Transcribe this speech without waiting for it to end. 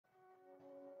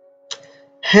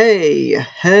Hey,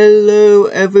 hello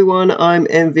everyone, I'm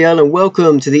MVL and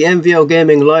welcome to the MVL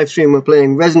Gaming livestream. We're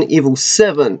playing Resident Evil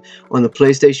 7 on the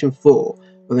PlayStation 4.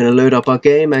 We're going to load up our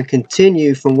game and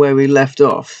continue from where we left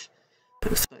off.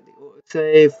 Looks like the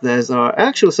autosave, there's our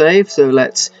actual save, so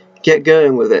let's get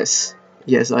going with this.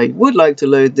 Yes, I would like to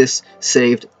load this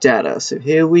saved data, so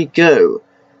here we go.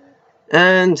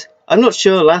 And I'm not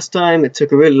sure, last time it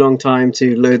took a really long time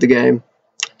to load the game.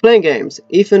 Playing games.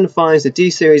 Ethan finds the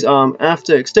D-Series arm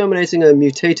after exterminating a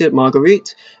mutated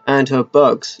Marguerite and her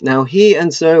bugs. Now he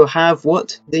and Zoe have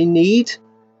what they need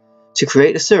to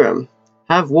create a serum.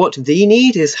 Have what they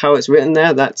need is how it's written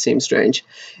there. That seems strange.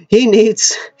 He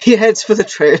heads for the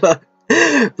trailer,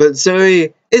 but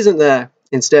Zoe isn't there.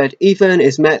 Instead, Ethan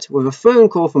is met with a phone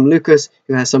call from Lucas,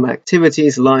 who has some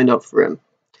activities lined up for him.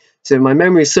 So if my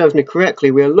memory serves me correctly,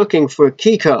 we are looking for a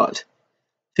keycard.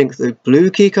 I think the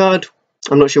blue keycard.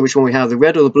 I'm not sure which one we have, the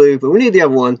red or the blue, but we need the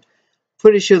other one.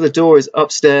 Pretty sure the door is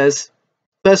upstairs.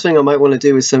 First thing I might want to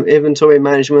do is some inventory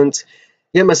management.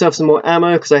 Get myself some more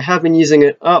ammo, because I have been using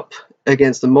it up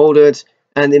against the molded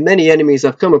and the many enemies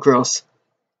I've come across.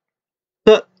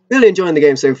 But really enjoying the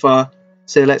game so far.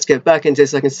 So let's get back into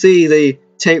this. I can see the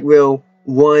tape reel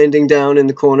winding down in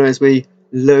the corner as we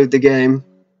load the game.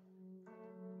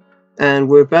 And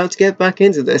we're about to get back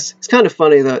into this. It's kind of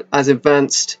funny that as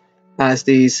advanced as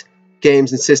these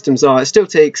games and systems are,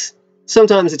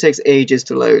 sometimes it takes ages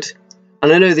to load.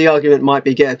 And I know the argument might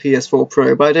be get a PS4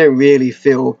 Pro, but I don't really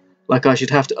feel like I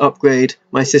should have to upgrade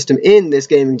my system in this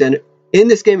gaming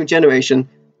generation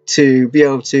to be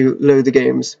able to load the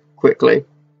games quickly.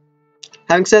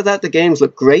 Having said that, the games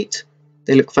look great.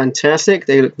 They look fantastic.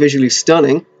 They look visually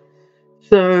stunning.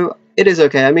 So it is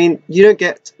okay. I mean, you don't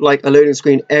get like a loading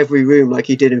screen every room like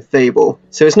you did in Fable,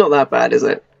 so it's not that bad, is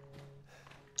it?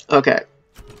 Okay.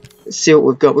 Let's see what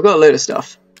we've got. We've got a load of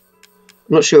stuff.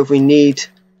 I'm not sure if we need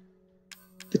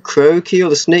the crow key or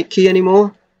the snake key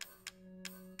anymore.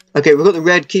 Okay, we've got the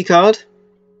red key card.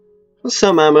 Got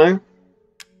some ammo.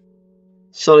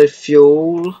 Solid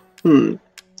fuel. I'm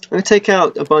going to take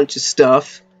out a bunch of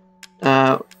stuff. We've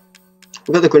got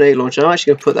the grenade launcher. I'm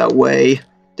actually going to put that away.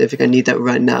 Don't think I need that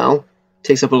right now.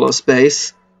 Takes up a lot of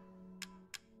space.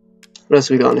 What else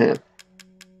have we got in here?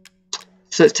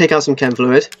 So let's take out some chem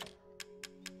fluid.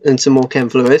 And some more chem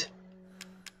fluid.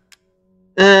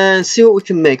 And see what we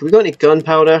can make. Have we got any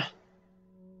gunpowder?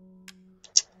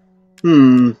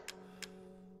 We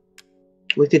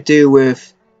could do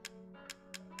with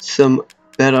some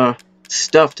better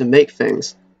stuff to make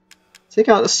things. Take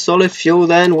out the solid fuel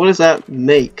then. What does that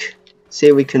make? See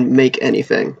if we can make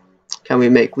anything.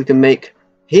 We can make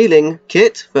healing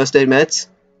kit, first aid meds.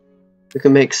 We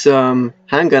can make some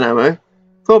handgun ammo.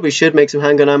 Probably should make some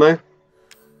handgun ammo.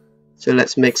 So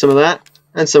let's make some of that,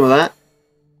 and some of that.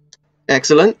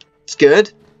 Excellent. It's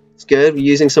good. It's good. We're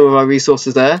using some of our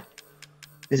resources there.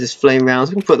 This is flame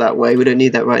rounds. We can put that away. We don't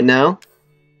need that right now.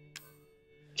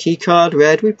 Keycard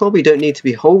red. We probably don't need to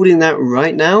be holding that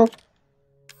right now.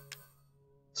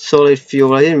 Solid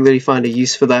fuel. I didn't really find a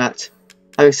use for that.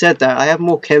 Having said that, I have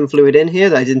more chem fluid in here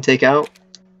that I didn't take out.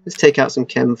 Let's take out some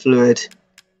chem fluid.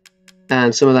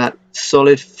 And some of that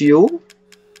solid fuel.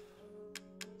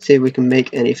 See if we can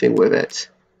make anything with it.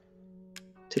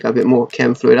 Take out a bit more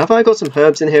chem fluid. Have I got some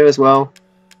herbs in here as well?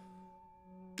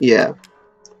 Yeah.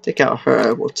 Take out a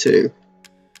herb or two.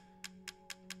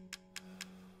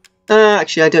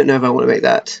 Actually, I don't know if I want to make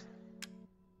that.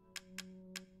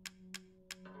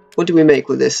 What do we make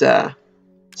with this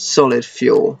solid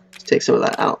fuel? Let's take some of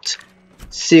that out.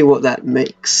 See what that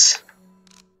makes.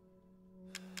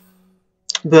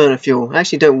 Burner fuel. I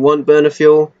actually don't want burner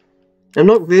fuel. I'm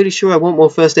not really sure I want more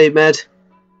first aid med.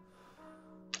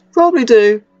 Probably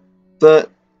do,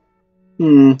 but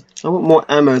I want more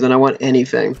ammo than I want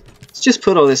anything. Let's just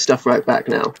put all this stuff right back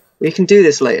now. We can do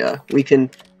this later. We can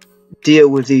deal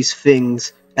with these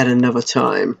things at another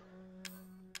time.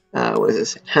 What is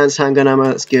this? Enhanced handgun ammo,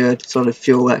 that's good. Solid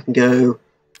fuel, that can go.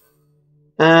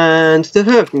 And the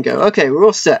herb can go. Okay, we're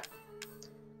all set.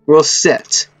 We're all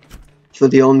set for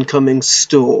the oncoming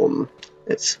storm.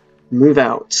 Let's move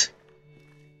out.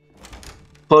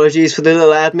 Apologies for the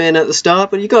little admin at the start,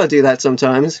 but you gotta do that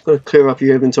sometimes. Gotta clear up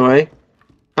your inventory.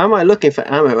 How am I looking for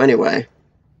ammo anyway?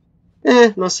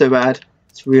 Not so bad.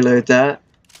 Let's reload that.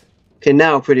 Okay,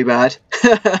 now pretty bad.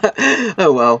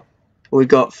 Oh well. What we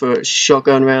got for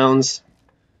shotgun rounds?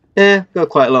 Got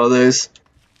quite a lot of those.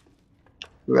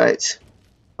 Right.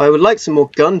 I would like some more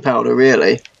gunpowder,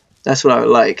 really. That's what I would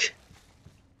like.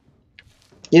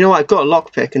 You know what? I've got a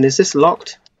lockpick, and is this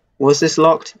locked? Was this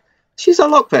locked? Let's use our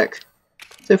lockpick.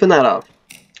 Let's open that up.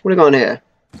 What have we got in here?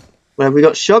 Well, we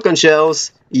got shotgun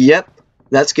shells. Yep,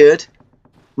 that's good.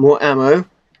 More ammo.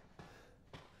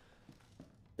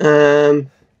 I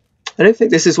don't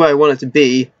think this is where I want it to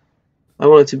be. I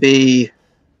want it to be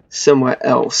somewhere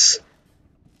else.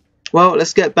 Well,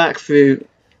 let's get back through.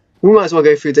 We might as well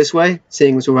go through this way,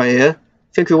 seeing as we're right here.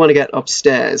 I think we want to get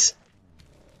upstairs.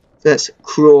 Let's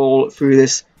crawl through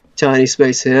this tiny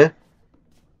space here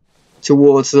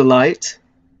towards the light,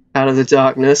 out of the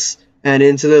darkness and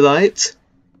into the light.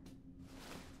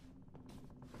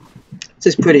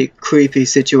 This is a pretty creepy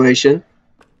situation.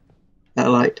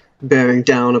 That light bearing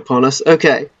down upon us.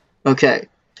 Okay.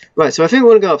 Right, so I think we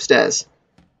want to go upstairs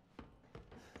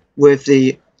with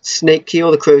the snake key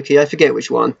or the crow key. I forget which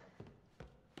one.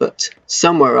 But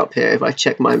somewhere up here, if I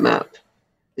check my map,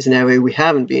 is an area we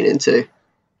haven't been into.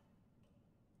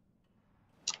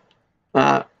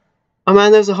 Oh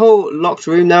man, there's a whole locked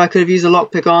room there I could have used a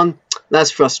lockpick on.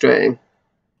 That's frustrating.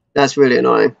 That's really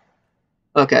annoying.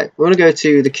 Okay, we're going to go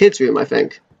to the kids' room, I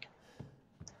think.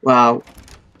 Wow.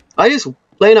 I just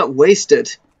plain up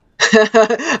wasted.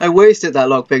 I wasted that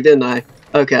lockpick, didn't I?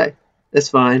 Okay, that's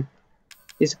fine.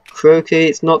 It's a crow key.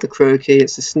 It's not the crow key.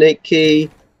 It's the snake key.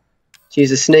 Let's use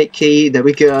the snake key. There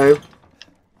we go.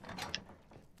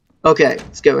 Okay,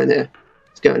 let's go in here.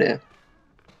 Let's go in here.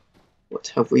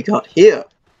 What have we got here?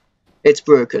 It's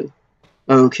broken.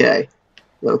 Okay.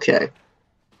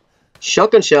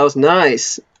 Shotgun shells,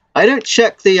 nice. I don't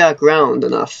check the ground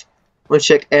enough. I want to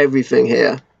check everything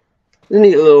here. A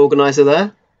neat little organizer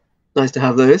there. Nice to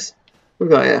have those. What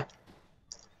we got here?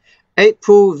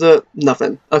 April the...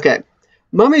 nothing. Okay.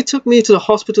 Mummy took me to the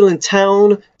hospital in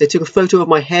town. They took a photo of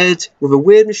my head with a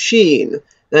weird machine.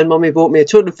 Then Mummy bought me a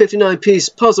 259-piece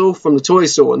puzzle from the toy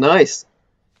store. Nice.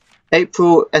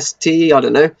 April ST, I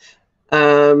don't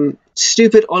know.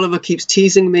 Stupid Oliver keeps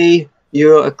teasing me.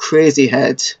 You're a crazy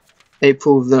head.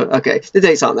 April the... okay, the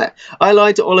dates aren't there. I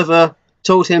lied to Oliver,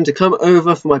 told him to come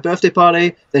over for my birthday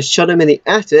party, then shut him in the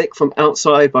attic from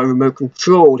outside by remote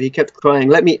control. He kept crying,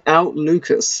 "Let me out,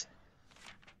 Lucas."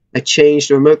 I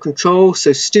changed the remote control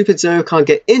so stupid Zoe can't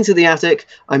get into the attic.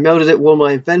 I melted it with one of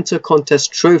my inventor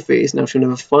contest trophies. Now she'll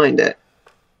never find it.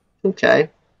 Okay.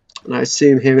 And I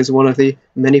assume here is one of the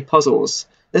many puzzles.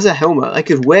 There's a helmet. I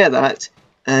could wear that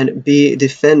and be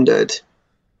defended.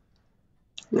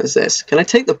 What's this? Can I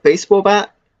take the baseball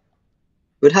bat?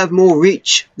 It would have more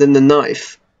reach than the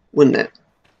knife, wouldn't it?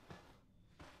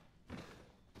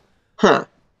 Huh.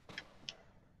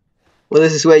 Well,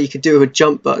 this is where you could do a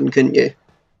jump button, couldn't you?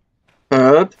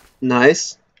 Herb.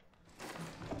 Nice.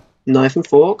 Knife and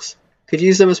forks. Could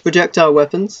use them as projectile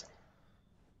weapons.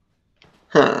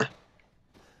 Huh.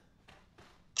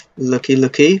 Looky.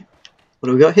 What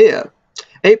do we got here?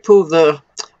 April the...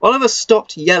 Oliver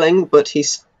stopped yelling, but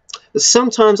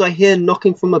sometimes I hear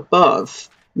knocking from above.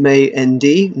 May ND.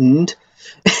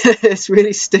 It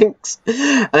really stinks.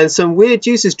 And some weird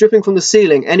juices dripping from the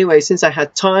ceiling. Anyway, since I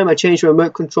had time, I changed the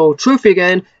remote control trophy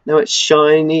again. Now it's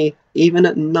shiny even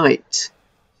at night.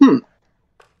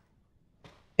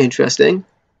 Interesting.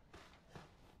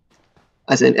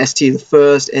 As in ST the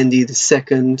first, ND the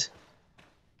second.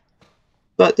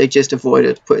 But they just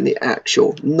avoided putting the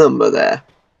actual number there.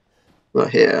 Right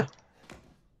here.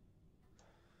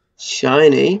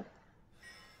 Shiny.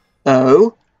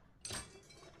 Oh.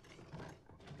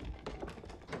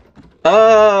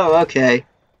 Oh, okay.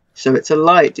 So it's a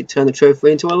light. You turn the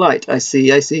trophy into a light. I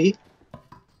see.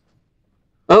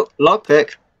 Oh,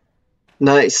 lockpick.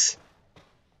 Nice.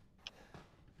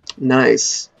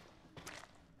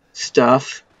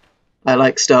 Stuff. I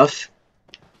like stuff.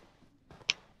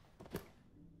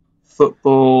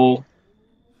 Football.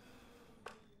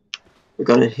 We're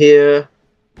going to here.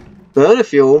 Burner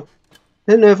fuel.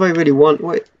 I don't know if I really want...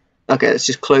 wait. Okay, let's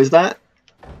just close that.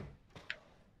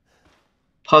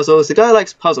 Puzzles. The guy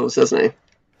likes puzzles, doesn't he?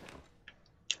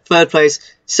 Third place,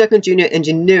 second junior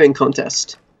engineering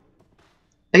contest.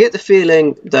 I get the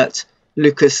feeling that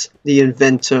Lucas, the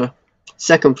inventor,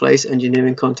 second place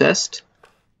engineering contest.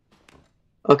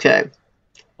 Okay.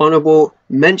 Honorable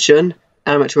mention,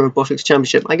 amateur robotics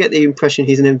championship. I get the impression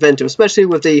he's an inventor, especially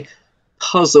with the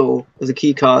puzzle of the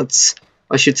key cards.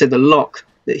 I should say the lock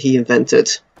that he invented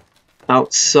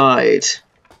outside.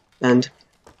 And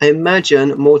I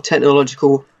imagine more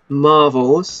technological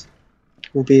marvels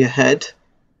will be ahead.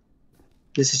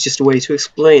 This is just a way to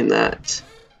explain that.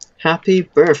 Happy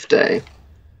birthday.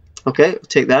 Okay, we'll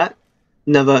take that.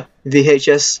 Another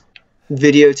VHS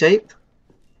videotape.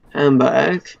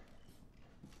 Handbag.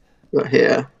 Got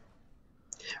here.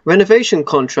 Renovation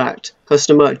contract.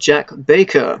 Customer Jack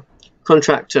Baker.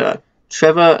 Contractor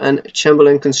Trevor and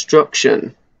Chamberlain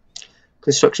Construction.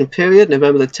 Construction period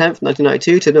November the 10th,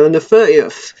 1992 to November the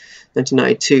 30th,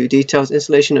 1992. Details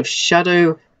installation of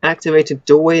shadow activated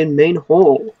doorway in main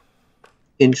hall.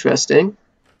 Interesting.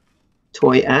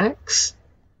 Toy axe.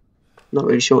 Not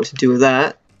really sure what to do with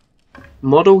that.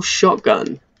 Model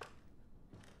shotgun.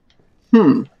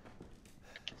 What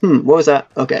was that?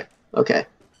 Okay.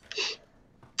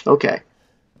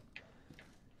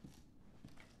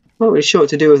 Not really sure what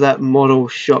to do with that model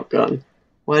shotgun.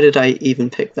 Why did I even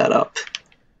pick that up?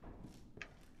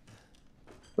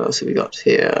 What else have we got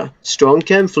here? Strong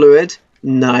chem fluid.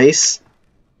 Nice.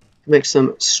 Make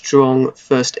some strong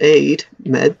first aid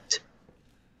med.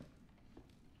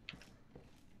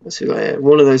 What's we got here?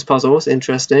 One of those puzzles.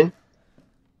 Interesting.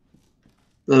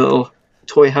 The little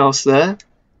toy house there.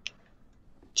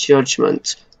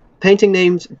 Judgment. Painting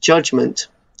named Judgment.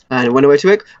 And when I went to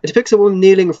it depicts a woman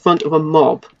kneeling in front of a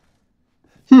mob.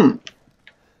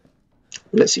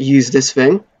 Let's use this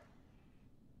thing.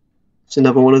 It's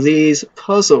another one of these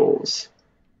puzzles.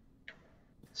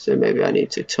 So maybe I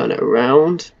need to turn it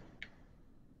around.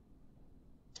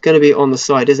 It's going to be on the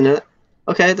side, isn't it?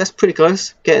 Okay, that's pretty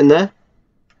close. Getting there.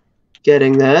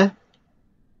 Getting there.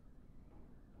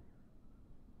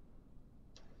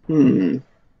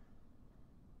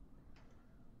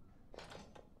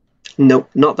 Nope,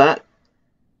 not that.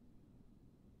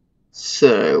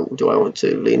 So, do I want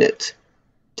to lean it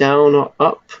down or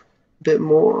up a bit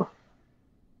more?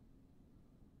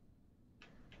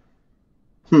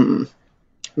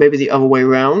 Maybe the other way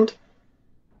around.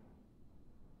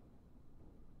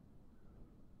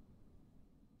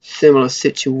 Similar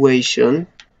situation.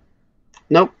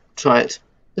 Nope, try it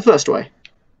the first way.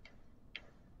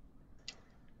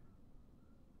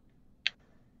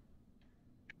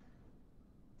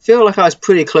 Feel like I was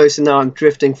pretty close and now I'm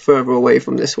drifting further away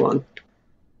from this one.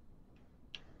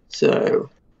 So,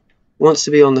 wants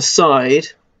to be on the side.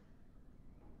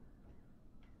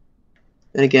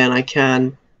 And again, I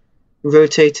can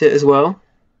rotate it as well.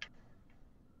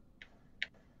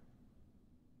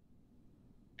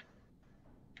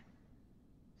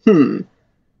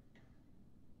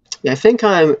 Yeah, I think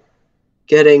I'm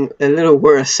getting a little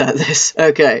worse at this.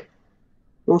 Okay,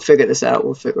 we'll figure this out.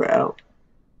 We'll figure it out.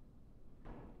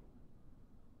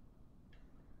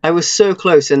 I was so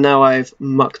close and now I've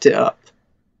mucked it up.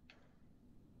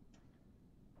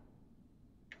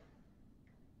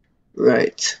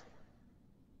 Right.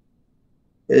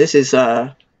 This is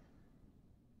not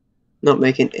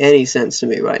making any sense to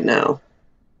me right now.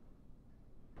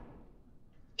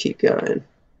 Keep going.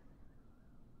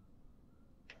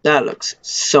 That looks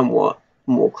somewhat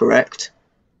more correct.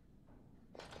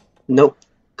 Nope.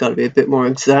 Gotta be a bit more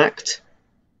exact.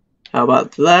 How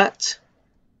about that?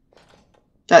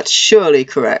 That's surely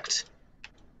correct.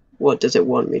 What does it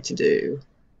want me to do?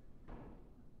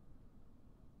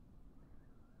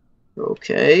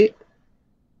 Okay.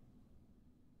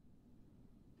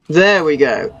 There we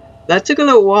go. That took a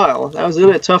little while. That was a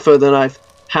little bit tougher than I've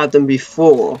had them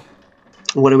before.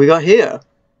 What have we got here?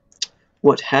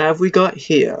 What have we got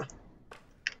here?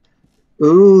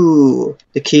 Ooh,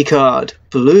 the key card.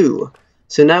 Blue.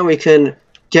 So now we can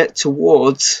get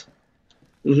towards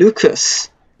Lucas.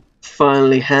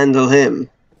 Finally handle him.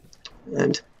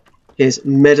 And his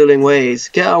meddling ways.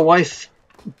 Get our wife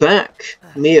back.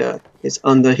 Mia is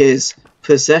under his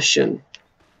possession.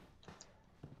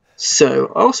 So,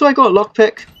 also I got a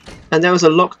lockpick. And there was a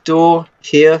locked door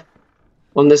here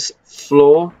on this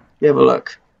floor. Let me have a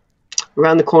look.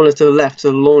 Around the corner to the left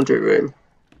to the laundry room.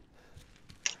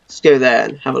 Let's go there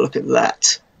and have a look at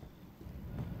that.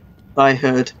 I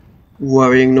heard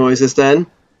worrying noises then.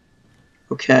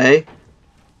 Okay.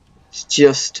 It's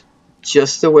just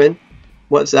the wind.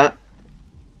 What's that?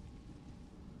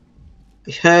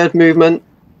 I heard movement.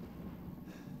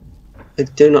 I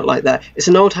do not like that. It's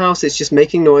an old house, it's just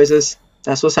making noises.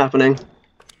 That's what's happening.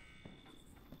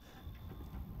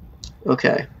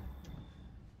 Okay.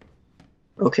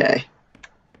 Okay.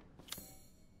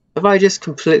 Have I just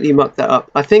completely mucked that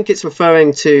up? I think it's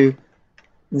referring to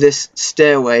this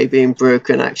stairway being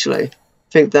broken, actually. I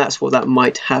think that's what that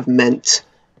might have meant,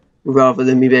 rather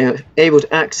than me being able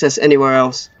to access anywhere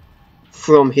else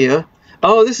from here.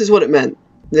 Oh, this is what it meant.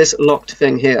 This locked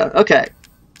thing here. Okay,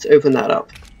 let's open that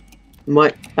up.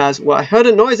 Might as well. I heard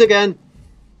a noise again.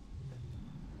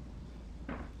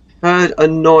 Heard a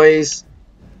noise.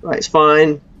 Right, it's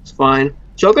fine. It's fine.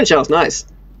 Shotgun shells, nice.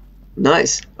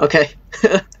 Nice. Okay.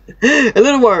 A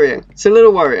little worrying. It's a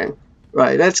little worrying.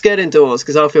 Right, let's get indoors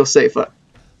because I'll feel safer.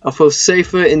 I'll feel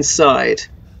safer inside.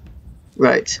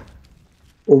 Right.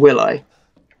 Or will I?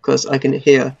 Because I can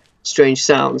hear strange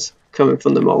sounds coming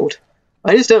from the mold.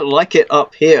 I just don't like it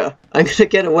up here. I'm going to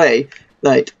get away.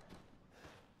 Like,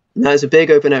 there's a big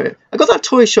open area. I got that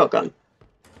toy shotgun.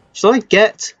 Should I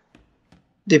get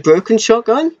the broken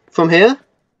shotgun from here?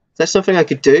 Is that something I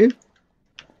could do?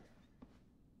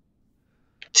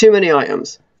 Too many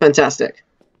items. Fantastic.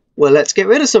 Well, let's get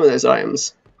rid of some of those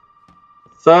items.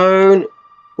 Phone.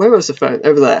 Where was the phone?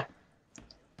 Over there.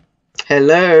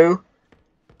 Hello.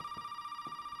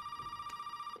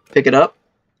 Pick it up.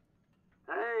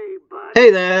 Hey, buddy.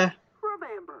 Hey there.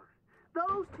 Remember,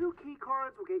 those 2 key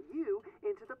cards will get you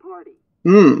into the party.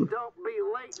 Hmm. Don't be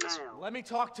late now. Let me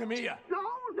talk to Mia. No.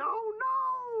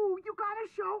 You gotta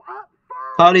show up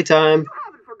first. Party time. You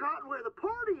haven't forgotten where the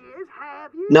party is,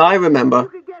 have you? No, I remember. You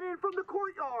can get in from the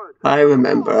courtyard. I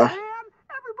remember. Come on, man.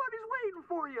 Everybody's waiting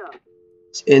for you.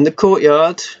 It's in the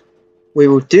courtyard. We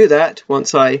will do that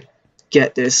once I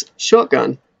get this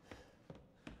shotgun.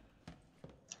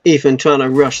 Ethan trying to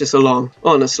rush us along.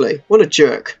 Honestly, what a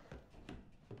jerk.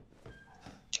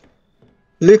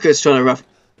 Lucas trying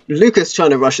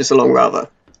to rush us along, rather.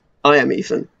 I am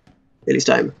Ethan. At least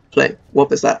I'm playing. What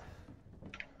was that?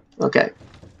 Okay.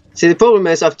 See, the problem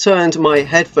is I've turned my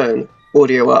headphone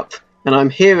audio up, and I'm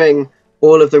hearing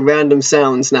all of the random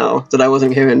sounds now that I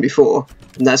wasn't hearing before,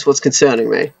 and that's what's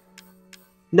concerning me.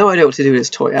 No idea what to do with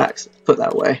this toy axe. Put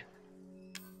that away.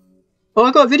 Oh,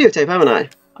 I got a videotape, haven't I?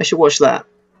 I should watch that.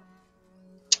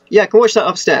 Yeah, I can watch that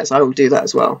upstairs. I will do that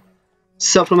as well.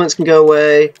 Supplements can go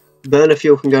away. Burner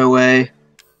fuel can go away.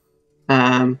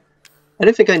 I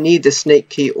don't think I need the snake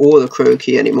key or the crow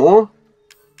key anymore.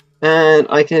 And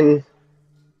I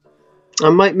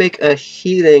might make a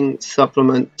healing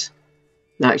supplement.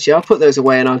 Actually, I'll put those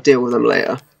away and I'll deal with them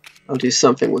later. I'll do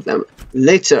something with them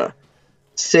later.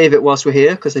 Save it whilst we're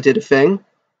here, because I did a thing.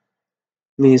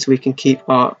 Means we can keep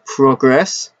our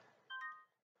progress.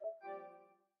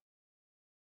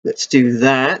 Let's do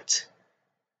that.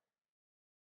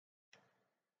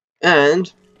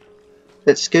 And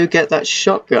let's go get that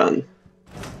shotgun.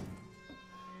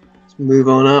 Let's move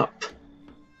on up.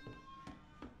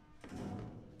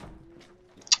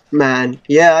 Man,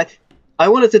 yeah, I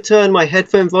wanted to turn my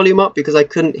headphone volume up because I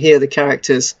couldn't hear the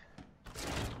characters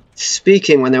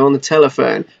speaking when they're on the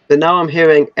telephone. But now I'm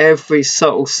hearing every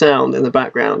subtle sound in the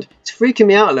background. It's freaking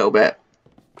me out a little bit.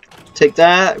 Take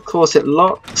that. Of course it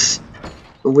locks.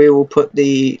 We will put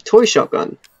the toy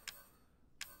shotgun.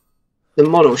 The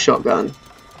model shotgun.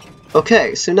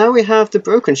 Okay, so now we have the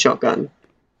broken shotgun.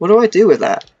 What do I do with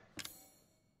that?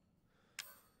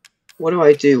 What do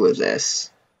I do with this?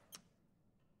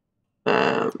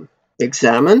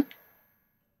 Examine.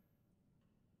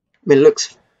 I mean, it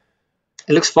looks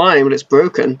fine, but it's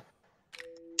broken.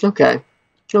 Okay.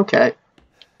 Okay.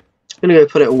 I'm gonna go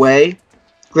put it away.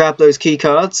 Grab those key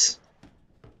cards.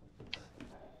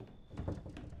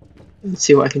 Let's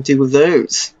see what I can do with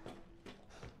those.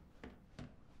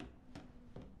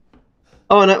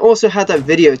 Oh, and I also had that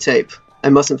videotape. I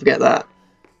mustn't forget that.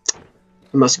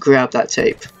 I must grab that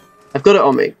tape. I've got it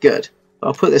on me. Good.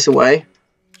 I'll put this away.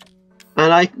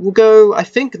 And I will go... I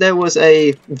think there was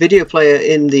a video player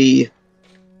in the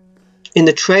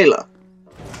trailer.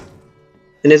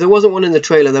 And if there wasn't one in the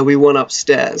trailer, there'll be one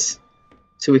upstairs.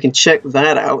 So we can check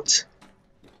that out.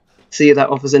 See if that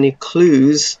offers any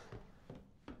clues.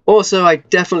 Also, I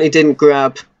definitely didn't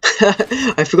grab...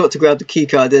 I forgot to grab the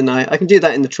keycard, didn't I? I can do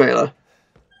that in the trailer.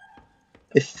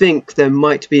 I think there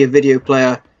might be a video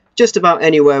player just about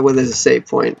anywhere where there's a save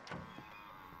point.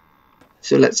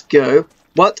 So let's go.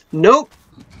 What? Nope!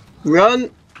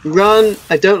 Run! Run!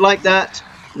 I don't like that.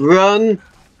 Run!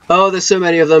 Oh, there's so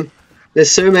many of them. There's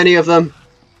so many of them.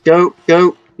 Go!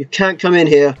 Go! You can't come in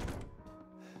here.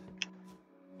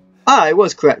 Ah, I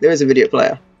was correct. There is a video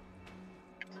player.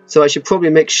 So I should probably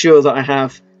make sure that I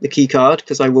have the key card,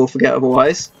 because I will forget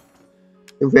otherwise.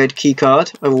 The red key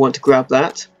card. I will want to grab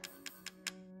that.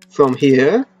 From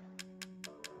here.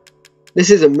 This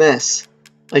is a mess.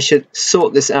 I should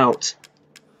sort this out.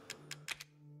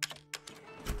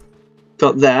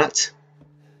 Got that.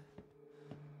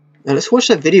 Now let's watch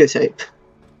that videotape.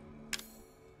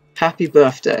 Happy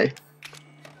birthday.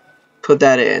 Put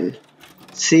that in.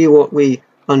 See what we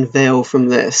unveil from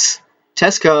this.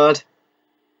 Test card.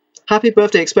 Happy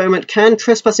birthday experiment. Can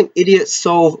trespassing idiots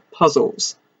solve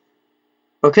puzzles?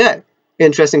 Okay.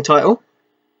 Interesting title.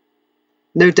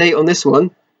 No date on this one.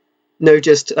 No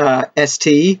just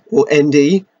ST or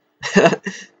ND.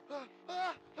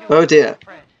 Oh dear.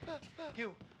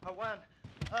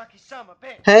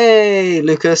 Hey,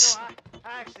 Lucas.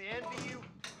 I actually envy you.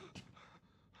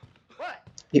 What?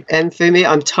 You envy me?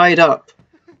 I'm tied up.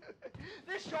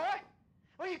 This toy?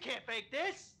 Well, you can't fake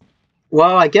this.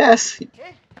 Well, I guess.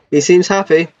 He seems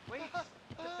happy. Wait to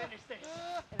finish this,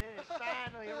 and it is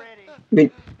finally ready. I mean,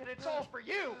 And it's all for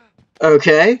you.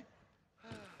 okay.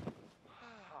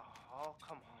 Oh,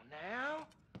 come on now.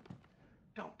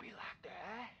 be like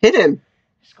that. Hit him!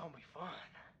 It's gonna be fun.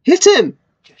 Hit him!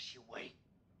 Just you wait.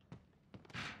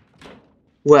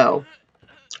 Well,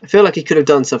 I feel like he could have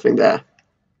done something there.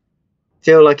 I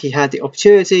feel like he had the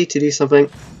opportunity to do something.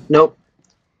 Nope.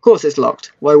 Of course it's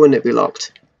locked. Why wouldn't it be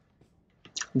locked?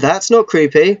 That's not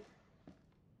creepy.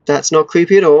 That's not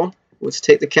creepy at all. Let's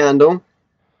take the candle.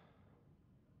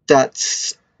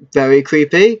 That's very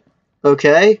creepy.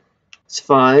 Okay. It's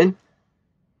fine.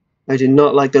 I do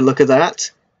not like the look of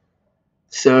that.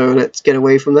 So let's get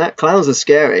away from that. Clowns are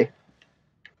scary.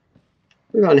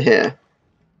 We're on here.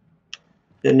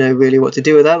 Don't know really what to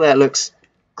do with that. That looks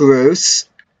gross.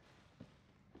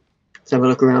 Let's have a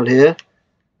look around here.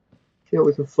 See what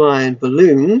we can find.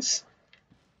 Balloons.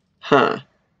 Huh.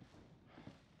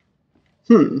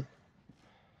 Looks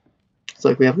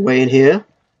like we have a way in here.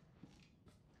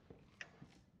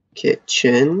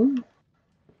 Kitchen.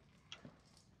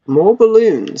 More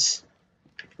balloons.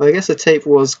 Well, I guess the tape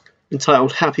was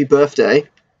entitled Happy Birthday.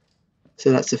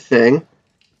 So that's a thing.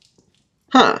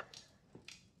 Huh.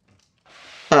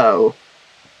 Oh.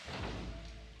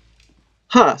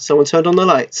 Huh, someone turned on the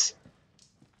lights.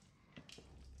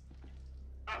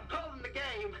 I'm calling the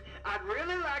game. I'd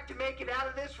really like to make it out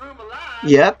of this room alive.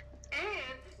 Yep.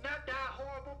 And not die a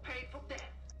horrible, painful death.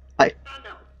 I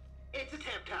know. It's a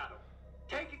temp title.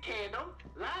 Take a candle,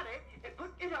 light it, and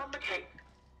put it on the cake.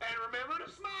 And remember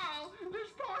to smile. This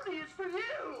party is for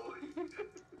you.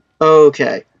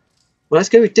 Okay. Well, that's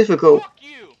going to be difficult. Fuck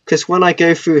you. Because when I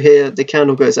go through here, the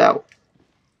candle goes out.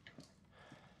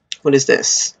 What is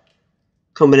this?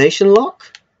 Combination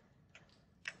lock?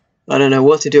 I don't know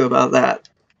what to do about that.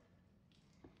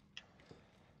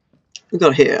 We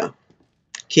got here.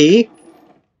 Key.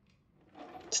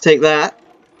 Let's take that.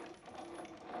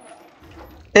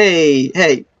 Hey,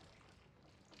 hey.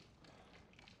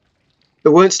 It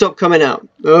won't stop coming out.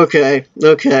 Okay,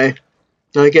 okay.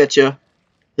 I get you.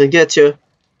 I get you.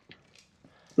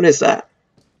 What is that?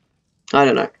 I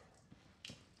don't know.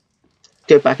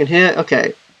 Go back in here.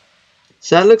 Okay.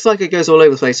 So that looks like it goes all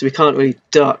over the place, so we can't really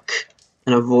duck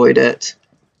and avoid it.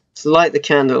 Let's light the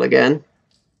candle again.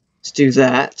 Let's do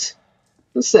that.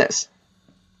 What's this?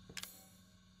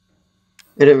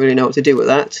 I don't really know what to do with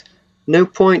that. No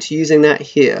point using that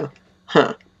here.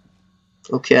 Huh.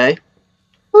 Okay.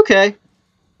 Okay.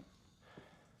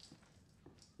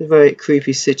 A very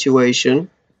creepy situation.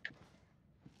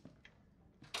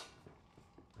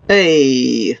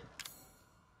 Hey!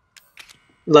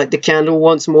 Light the candle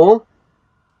once more.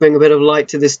 Bring a bit of light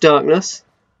to this darkness.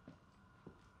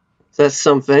 That's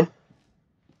something.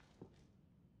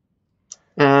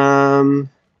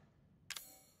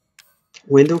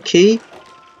 Window key?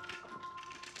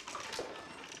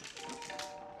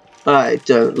 I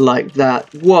don't like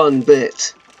that one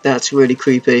bit. That's really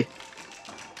creepy.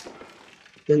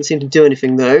 Doesn't seem to do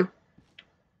anything though.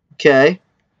 Okay.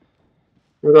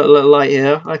 We've got a little light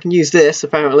here. I can use this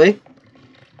apparently.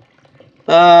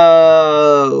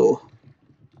 Oh.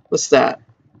 What's that?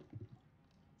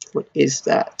 What is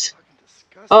that?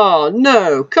 Oh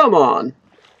no, come on.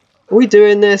 Are we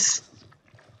doing this?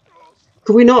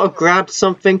 Could we not have grabbed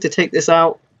something to take this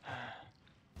out?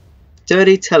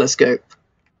 Dirty telescope.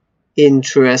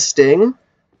 Interesting.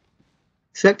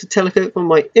 Select a telescope on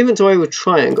my inventory with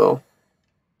triangle.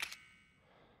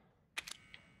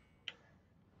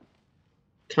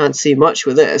 Can't see much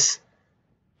with this.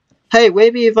 Hey,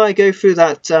 maybe if I go through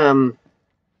that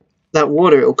that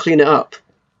water, it'll clean it up.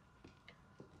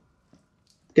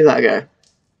 Give that a go.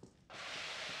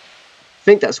 I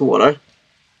think that's water.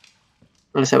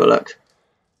 Let's have a look.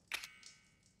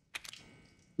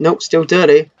 Nope, still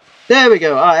dirty. There we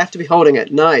go. I have to be holding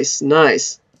it. Nice,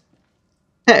 nice.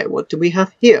 Hey, what do we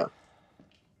have here?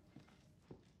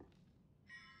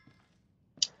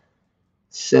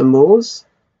 Symbols.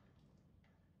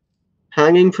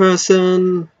 Hanging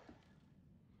person.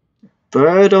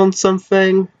 Bird on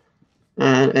something.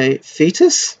 And a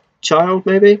fetus? Child,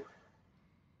 maybe?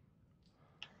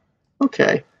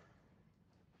 Okay.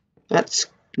 That's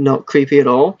not creepy at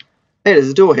all. Hey, there's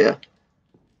a door here.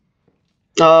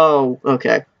 Oh,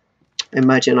 okay.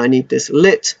 Imagine I need this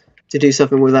lit to do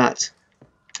something with that.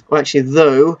 Well, actually,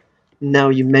 though, now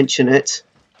you mention it,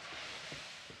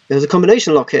 there's a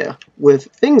combination lock here with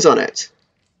things on it.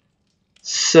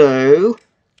 So,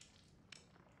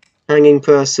 hanging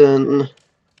person,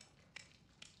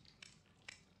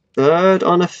 bird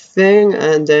on a thing,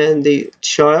 and then the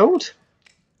child.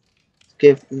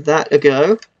 Give that a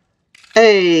go.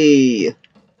 Hey!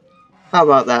 How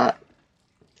about that?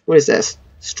 What is this?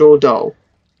 Straw doll.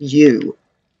 You.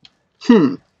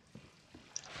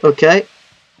 Okay.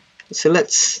 So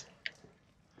let's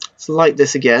light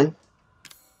this again.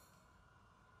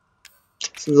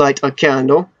 Let's light a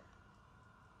candle.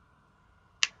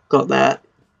 Got that.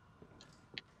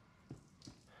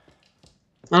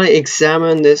 I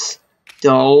examine this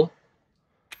doll.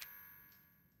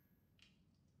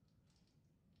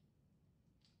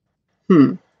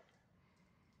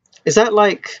 Is that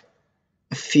like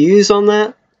a fuse on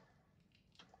that?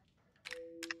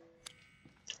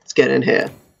 Let's get in here.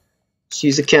 Let's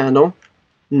use a candle.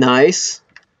 Nice.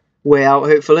 Way out,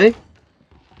 hopefully.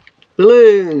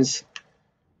 Balloons!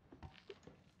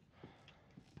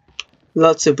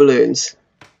 Lots of balloons.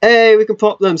 Hey, we can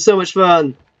pop them. So much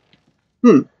fun.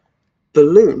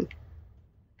 Balloon.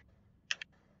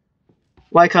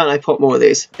 Why can't I pop more of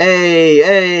these? Hey,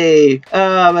 hey!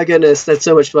 Oh my goodness, that's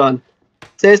so much fun.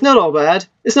 So it's not all bad.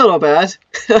 It's not all bad.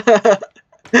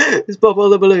 Let's pop all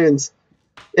the balloons.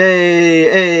 Hey,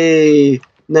 hey!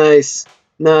 Nice,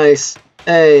 nice.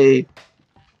 Hey!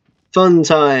 Fun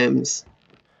times.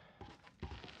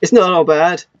 It's not all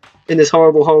bad in this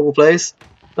horrible, horrible place.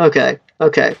 Okay,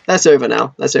 okay, that's over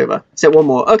now. That's over. Except one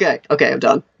more. Okay, okay, I'm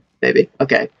done. Maybe.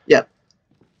 Okay, yep.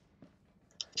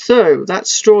 So, that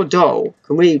straw doll,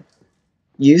 can we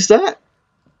use that?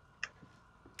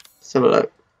 Let's have a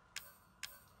look.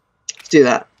 Let's do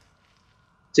that.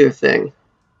 Do a thing.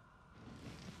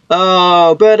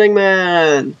 Oh, Burning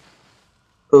Man!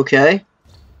 Okay.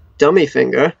 Dummy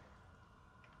finger.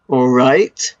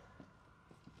 Alright.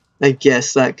 I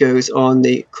guess that goes on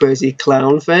the crazy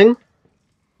clown thing.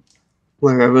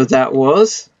 Wherever that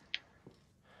was.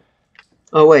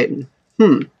 Oh, wait.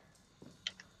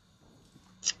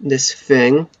 This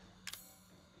thing.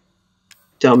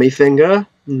 Dummy finger.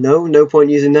 No, no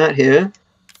point using that here.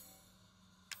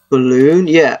 Balloon.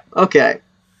 Yeah, okay.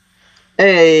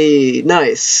 Hey,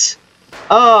 nice.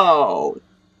 Oh,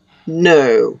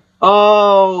 no.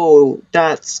 Oh,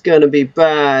 that's gonna be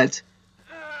bad.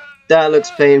 That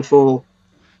looks painful.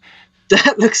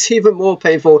 That looks even more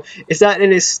painful. Is that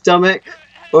in his stomach?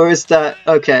 Or is that...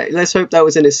 Okay, let's hope that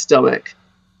was in his stomach.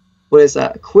 What is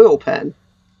that? A quill pen?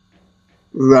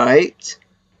 Right.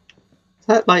 Is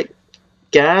that like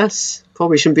gas?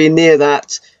 Probably shouldn't be near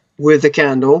that with the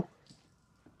candle.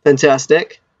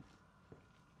 Fantastic.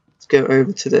 Let's go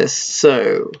over to this.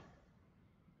 So,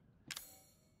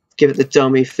 give it the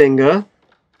dummy finger.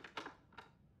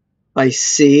 I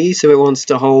see. So it wants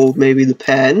to hold maybe the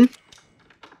pen.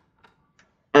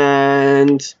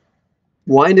 And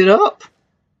wind it up.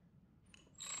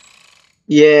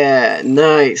 Yeah,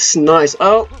 nice, nice.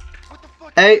 Oh,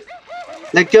 hey,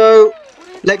 let go,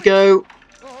 let go.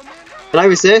 Can I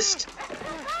resist?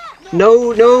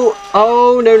 No, no.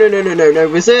 Oh, no, no, no, no, no, no.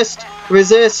 Resist,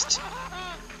 resist.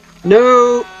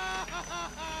 No.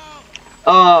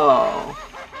 Oh,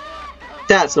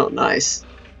 that's not nice.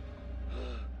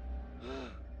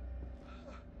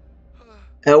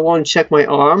 L1, check my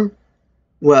arm.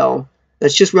 Well,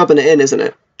 that's just rubbing it in, isn't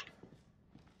it?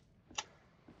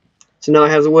 So now I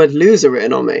have the word loser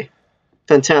written on me.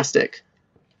 Fantastic.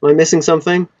 Am I missing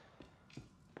something?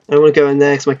 I don't want to go in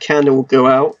there because my candle will go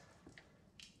out.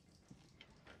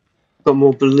 Got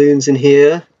more balloons in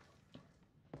here.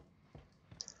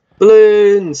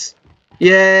 Balloons!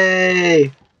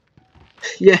 Yay!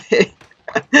 Yay!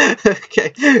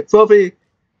 Okay, probably...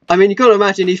 I mean, you've got to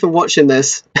imagine Ethan watching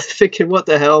this, thinking, what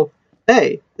the hell?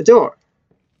 Hey, the door.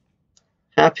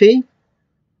 Happy?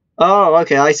 Oh,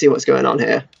 okay, I see what's going on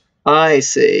here. I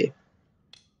see.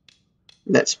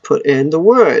 Let's put in the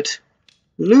word.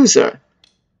 Loser.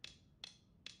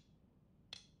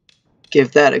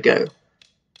 Give that a go.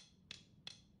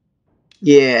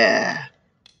 Yeah.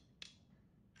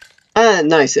 Ah,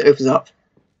 nice, it opens up.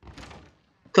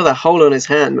 Got that hole on his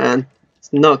hand, man.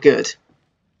 It's not good.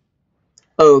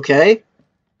 Okay.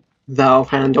 Valve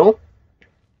handle.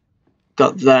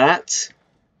 Got that.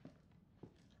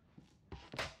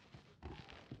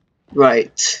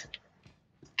 Right.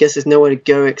 Guess there's nowhere to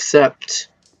go except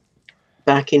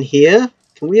back in here.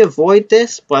 Can we avoid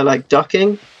this by like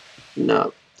ducking?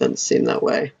 No, doesn't seem that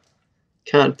way.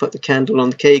 Can't put the candle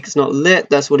on the cake. It's not lit.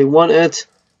 That's what he wanted.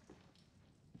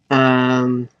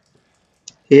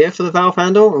 Here for the valve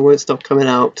handle. It won't stop coming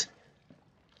out.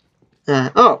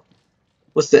 Oh,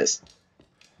 what's this?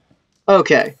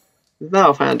 Okay,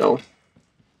 valve handle.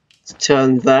 Let's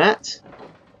turn that.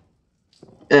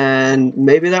 And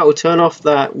maybe that will turn off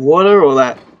that water or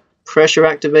that pressure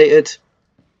activated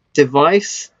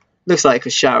device. Looks like a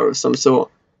shower of some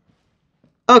sort.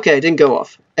 Okay, it didn't go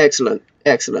off. Excellent,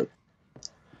 excellent.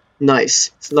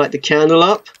 Nice. Let's light the candle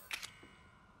up.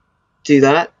 Do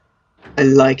that. I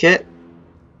like it.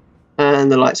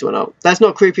 And the lights went out. That's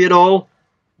not creepy at all.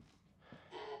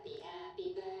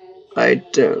 I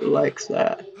don't like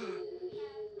that.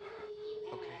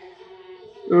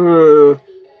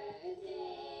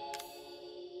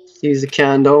 Use a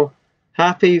candle.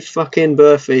 Happy fucking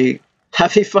birthday.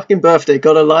 Happy fucking birthday.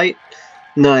 Got a light?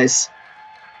 Nice.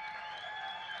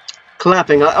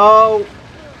 Clapping. Oh!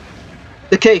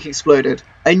 The cake exploded.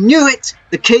 I knew it!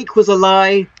 The cake was a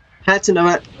lie. Had to know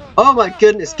it. Oh my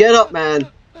goodness. Get up, man.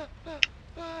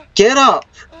 Get up.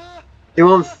 You're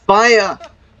on fire.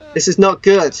 This is not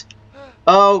good.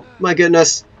 Oh my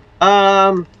goodness.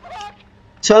 Turn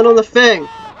on the thing.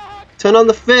 Turn on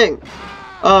the thing.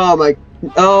 Oh my.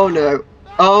 Oh no.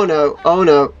 Oh no. Oh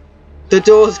no. The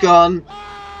door's gone.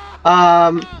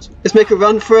 Let's make a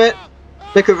run for it.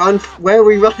 Make a run. Where are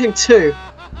we running to?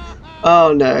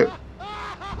 Oh no.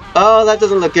 Oh, that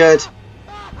doesn't look good.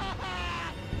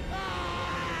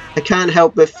 I can't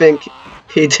help but think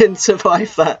he didn't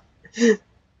survive that.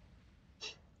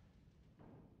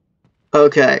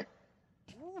 Okay.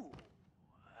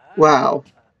 Wow.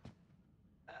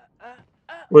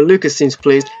 Well, Lucas seems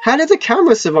pleased. How did the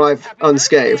camera survive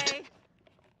unscathed?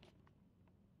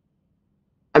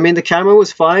 I mean, the camera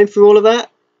was fine through all of that?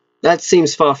 That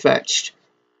seems far-fetched.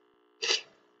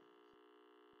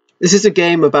 This is a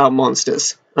game about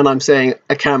monsters, and I'm saying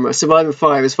a camera surviving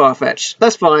fire is far-fetched.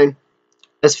 That's fine.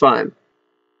 That's fine.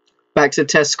 Back to the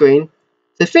test screen.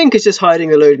 The thing is just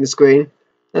hiding a loading screen.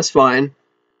 That's fine.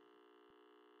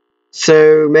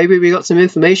 So maybe we got some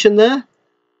information there?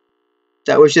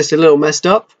 That was just a little messed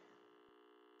up?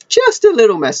 Just a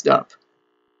little messed up.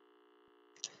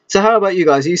 So how about you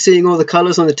guys? Are you seeing all the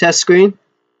colours on the test screen?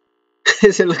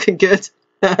 Is it looking good?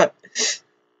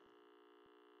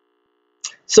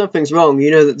 Something's wrong.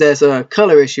 You know that there's a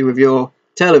colour issue with your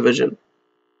television.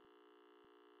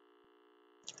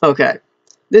 Okay.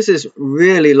 This is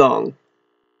really long.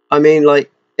 I mean,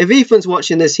 like, if Ethan's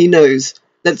watching this, he knows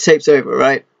that the tape's over,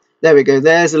 right? There we go.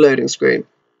 There's the loading screen.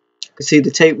 You can see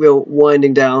the tape reel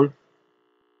winding down.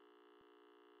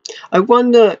 I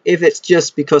wonder if it's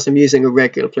just because I'm using a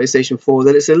regular PlayStation 4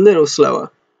 that it's a little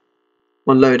slower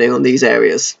on loading on these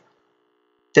areas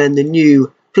than the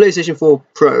new PlayStation 4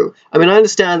 Pro. I mean, I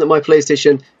understand that my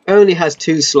PlayStation only has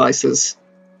 2 slices.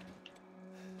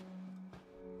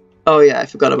 Oh yeah, I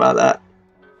forgot about that.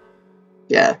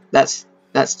 Yeah, that's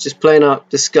just plain out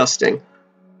disgusting.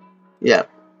 Yeah.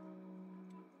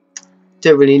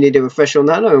 Don't really need a refresher on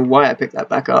that. I don't know why I picked that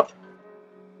back up.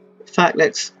 In fact,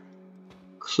 let's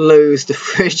close the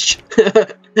fridge.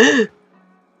 I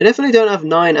definitely don't have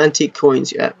 9 antique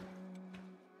coins yet.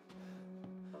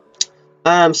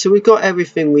 So we've got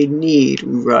everything we need,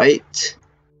 right?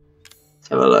 Let's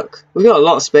have a look. We've got a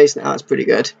lot of space now, that's pretty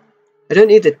good. I don't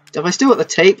need the... Have I still got the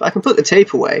tape? I can put the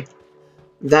tape away.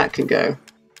 That can go.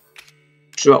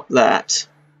 Drop that.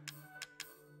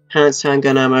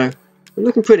 Handgun ammo. We're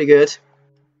looking pretty good.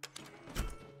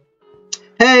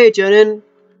 Hey, Jonin.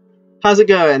 How's it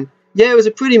going? Yeah, it was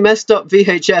a pretty messed up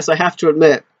VHS, I have to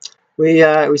admit. We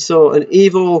saw an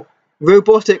evil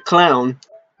robotic clown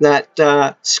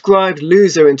that scribed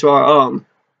loser into our arm,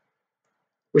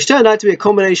 which turned out to be a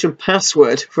combination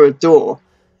password for a door.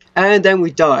 And then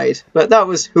we died. But that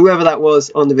was whoever that was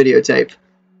on the videotape.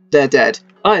 They're dead.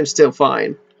 I am still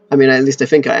fine. I mean, at least I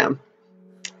think I am.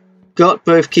 Got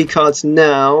both keycards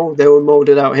now. They were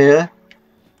molded out here.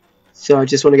 So I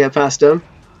just want to get past them.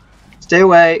 Stay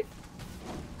away.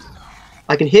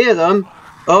 I can hear them.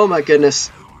 Oh my goodness.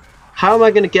 How am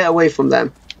I going to get away from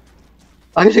them?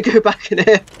 I'm going to go back in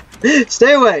here.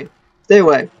 Stay away. Stay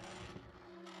away.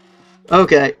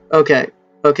 Okay. Okay.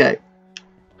 Okay.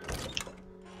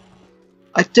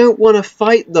 I don't want to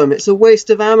fight them. It's a waste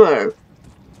of ammo.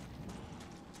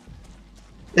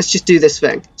 Let's just do this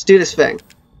thing. Let's do this thing.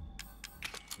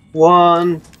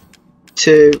 1,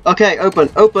 2. Okay, open.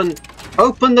 Open.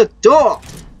 Open the door.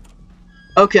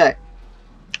 Okay.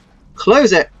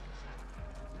 Close it.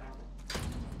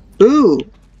 Ooh.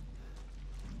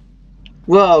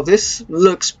 Well, this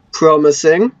looks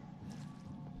promising.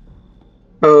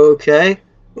 Okay.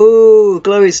 Ooh,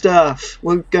 glowy stuff.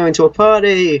 We're going to a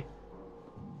party.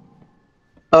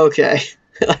 Okay.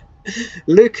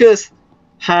 Lucas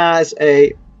has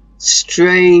a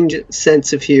strange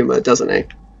sense of humor, doesn't he?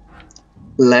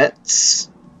 Let's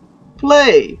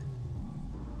play.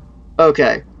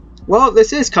 Okay. Well,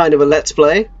 this is kind of a let's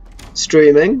play.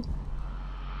 Streaming.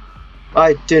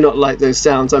 I do not like those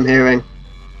sounds I'm hearing.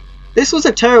 This was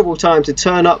a terrible time to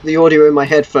turn up the audio in my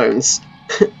headphones.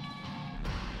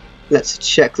 Let's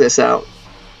check this out.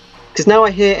 Because now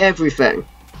I hear everything.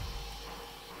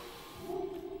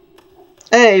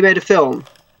 Hey, he made a film.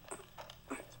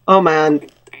 Oh man.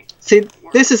 See,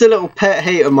 this is a little pet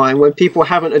hate of mine when people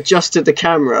haven't adjusted the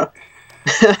camera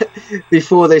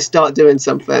before they start doing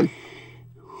something.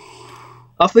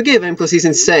 I'll forgive him because he's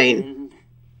insane.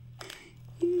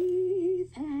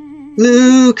 Ethan.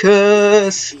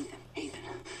 Lucas! Ethan,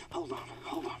 hold on.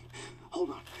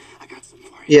 I got some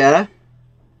for you. Yeah?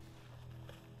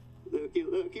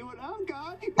 Looky what I've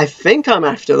got. I think I'm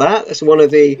after that. That's one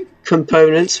of the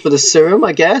components for the serum,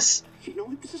 I guess. You know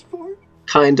what this is for?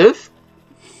 Kind of.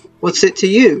 What's it to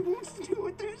you? What wants to do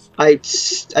with this?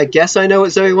 I guess I know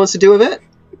what Zoe wants to do with it.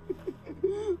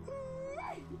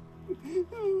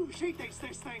 She thinks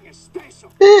this thing is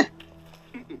special. Eh.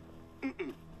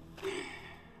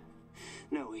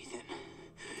 No, Ethan.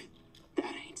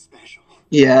 That ain't special.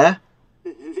 Yeah.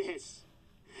 This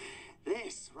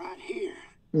right here.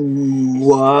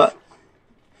 What?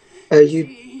 Are you...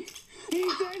 See,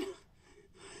 Ethan?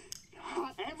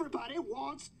 Not everybody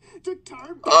wants to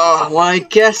turn back. Oh, well, I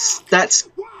guess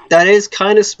that is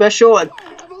kind of special.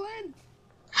 Evelyn?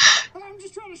 I'm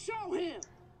just trying to show him.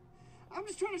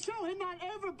 Not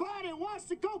everybody wants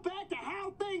to go back to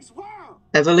how things were.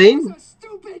 Evelyn? That's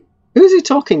stupid. Who's he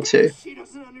talking to? She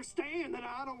doesn't understand that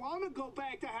I don't want to go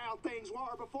back to how things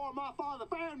were before my father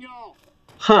found y'all.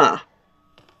 Huh.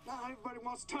 Now everybody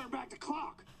wants to turn back the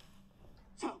clock.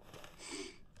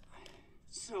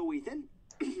 So Ethan,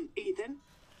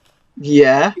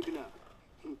 Yeah.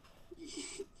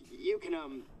 you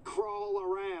can crawl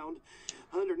around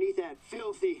underneath that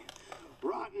filthy,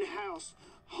 rotten house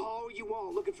all you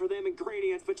want looking for them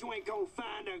ingredients, but you ain't gonna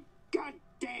find a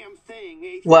goddamn thing,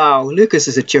 Ethan. Wow, Lucas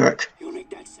is a jerk. You'll make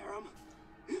that serum?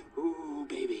 Ooh,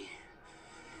 baby.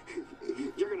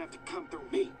 You're gonna have to come through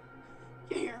me.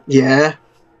 You hear? Yeah.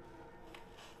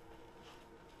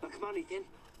 Now, come on, Ethan.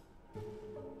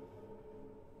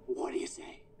 What do you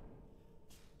say?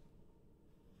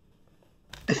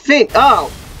 I think... Oh!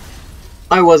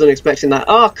 I wasn't expecting that.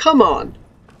 Oh, come on!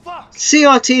 Fuck!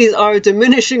 CRTs are a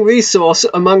diminishing resource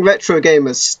among retro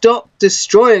gamers. Stop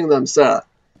destroying them, sir.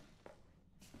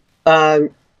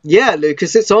 Yeah,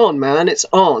 Lucas, it's on, man. It's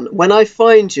on. When I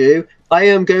find you, I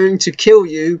am going to kill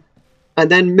you and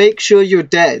then make sure you're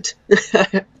dead.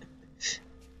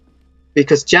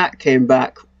 Because Jack came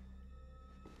back.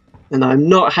 And I'm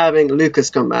not having Lucas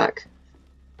come back.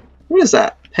 What is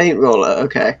that? Paint roller,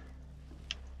 okay.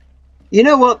 You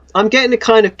know what? I'm getting a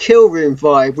kind of kill room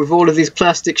vibe with all of these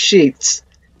plastic sheets.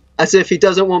 As if he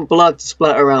doesn't want blood to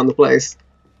splatter around the place.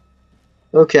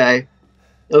 Okay.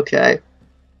 Okay.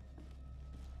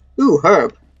 Ooh,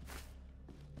 herb.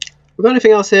 We got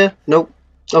anything else here? Nope.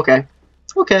 Okay.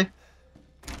 Okay.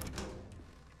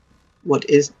 What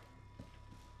is...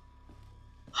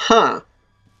 Huh.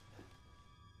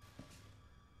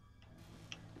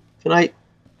 Can I...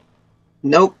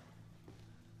 Nope.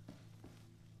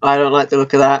 I don't like the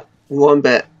look of that one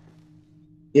bit.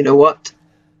 You know what?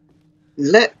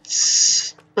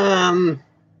 Let's...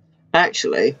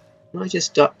 Actually, can I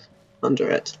just duck under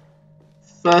it?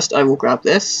 First, I will grab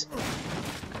this.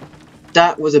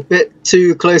 That was a bit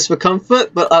too close for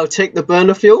comfort, but I'll take the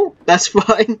burner fuel. That's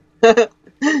fine.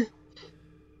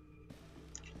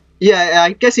 Yeah,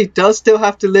 I guess he does still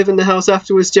have to live in the house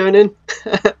afterwards, Jonan.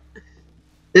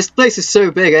 This place is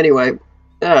so big anyway.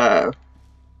 I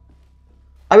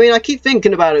mean, I keep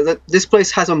thinking about it, that this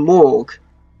place has a morgue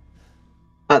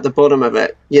at the bottom of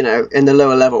it, you know, in the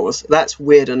lower levels. That's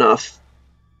weird enough.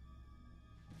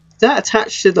 Is that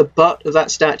attached to the butt of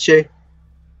that statue?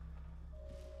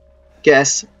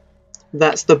 Guess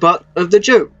that's the butt of the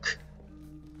joke.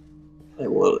 I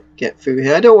will get through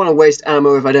here. I don't want to waste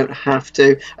ammo if I don't have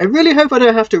to. I really hope I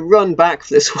don't have to run back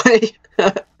this way.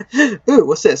 Ooh,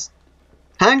 what's this?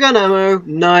 Handgun ammo.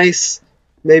 Nice.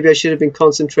 Maybe I should have been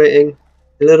concentrating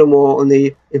a little more on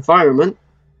the environment.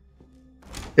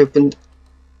 Opened.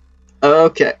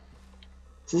 Okay.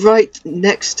 Right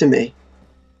next to me.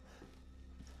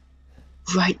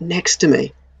 Right next to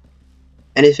me.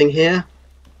 Anything here?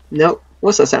 Nope.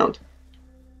 What's that sound?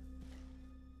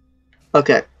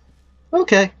 Okay.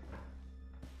 Okay.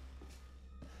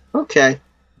 Okay.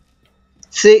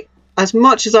 See, as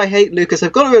much as I hate Lucas,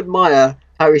 I've got to admire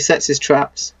how he sets his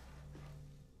traps.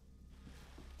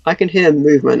 I can hear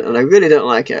movement, and I really don't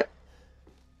like it.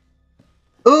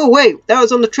 Oh, wait! That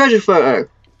was on the treasure photo!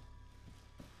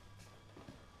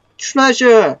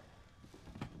 Treasure!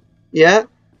 Yeah?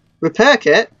 Repair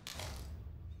kit?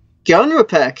 Gun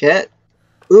repair kit?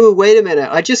 Ooh, wait a minute.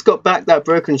 I just got back that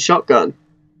broken shotgun.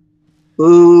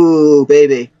 Ooh,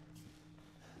 baby.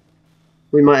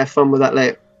 We might have fun with that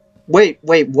later. Wait,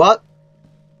 what?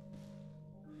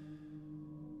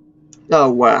 Oh,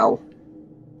 wow.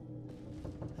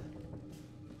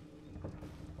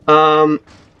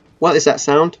 What is that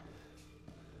sound?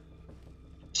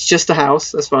 It's just a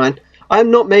house, that's fine. I'm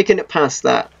not making it past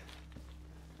that.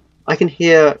 I can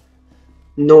hear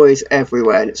noise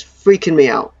everywhere and it's freaking me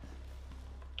out.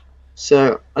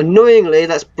 So annoyingly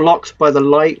that's blocked by the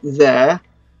light there.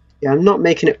 Yeah, I'm not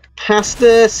making it past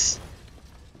this.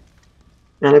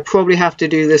 And I probably have to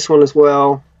do this one as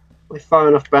well. Am I far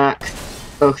enough back?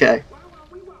 Okay.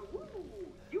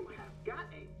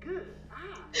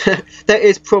 That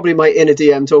is probably my inner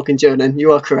DM talking, Jonan.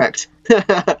 You are correct.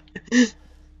 I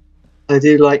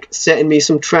do like setting me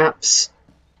some traps.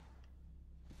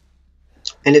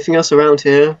 Anything else around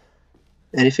here?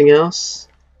 Anything else?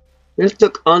 Let's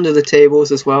look under the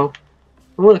tables as well.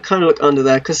 I want to kind of look under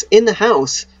there because in the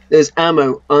house there's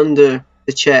ammo under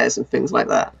the chairs and things like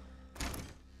that.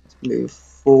 Let's move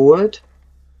forward.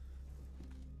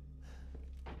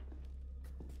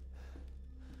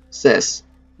 What's this?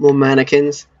 More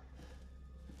mannequins.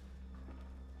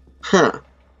 Huh.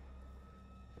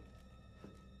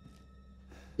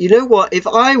 You know what? If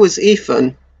I was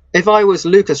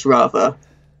Lucas rather,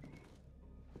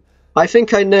 I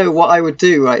think I know what I would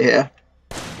do right here.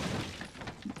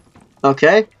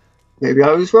 Okay. Maybe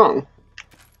I was wrong.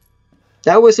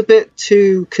 That was a bit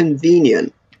too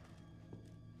convenient.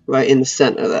 Right in the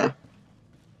center there.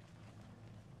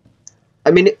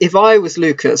 I mean, if I was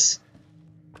Lucas,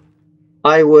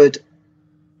 I would...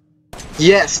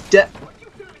 Yes,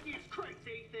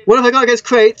 what have I got against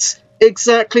crates?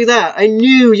 Exactly that. I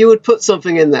knew you would put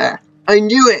something in there. I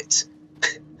knew it.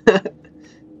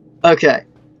 Okay.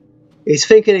 He's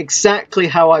thinking exactly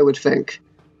how I would think.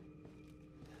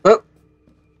 Oh.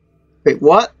 Wait,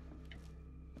 what?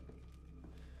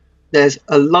 There's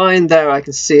a line there, I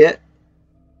can see it.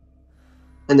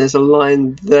 And there's a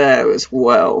line there as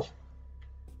well.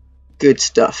 Good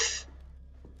stuff.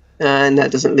 And that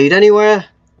doesn't lead anywhere.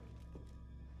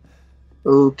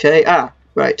 Okay,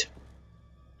 right.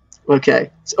 Okay,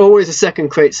 it's always a second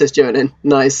crate, says Jonan.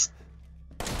 Nice.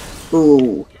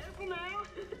 Ooh.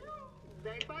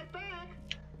 They bite back.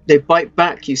 They bite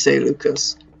back, you say,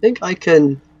 Lucas. I think I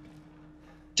can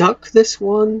duck this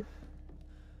one.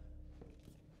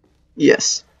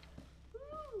 Yes.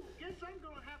 Guess I'm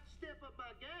gonna have to step up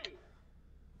my game.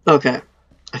 Okay.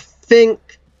 I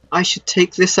think I should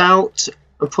take this out.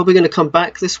 I'm probably going to come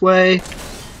back this way.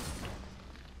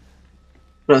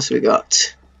 What else have we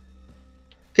got?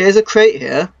 Okay, there's a crate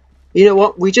here. You know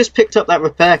what? We just picked up that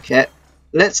repair kit.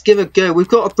 Let's give it a go. We've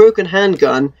got a broken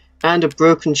handgun and a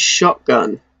broken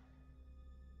shotgun.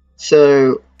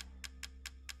 So,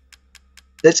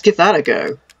 let's give that a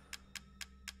go.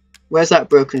 Where's that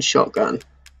broken shotgun?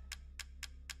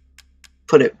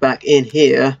 Put it back in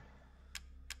here.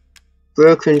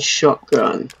 Broken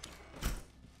shotgun.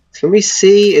 Can we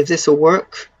see if this will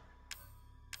work?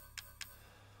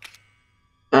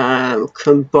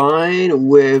 Combine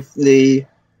with the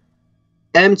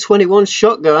M21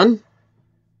 shotgun.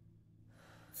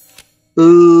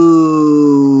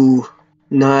 Ooh,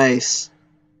 nice.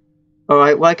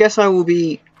 Alright, well I guess I will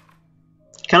be...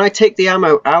 Can I take the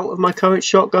ammo out of my current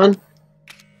shotgun?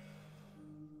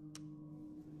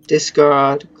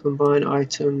 Discard, combine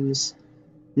items.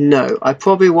 No, I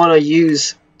probably want to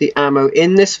use the ammo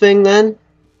in this thing then.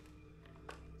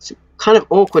 It's kind of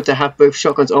awkward to have both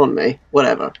shotguns on me.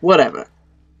 Whatever.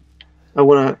 I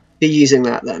want to be using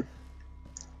that then.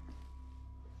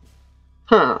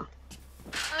 Huh.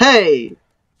 Hey!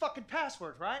 Fucking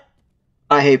password, right?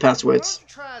 I hate passwords.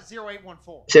 Why don't you try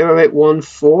 0814?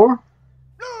 0814?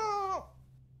 No!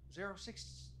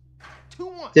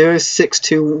 0621.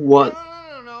 0621.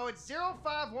 No, it's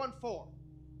 0514.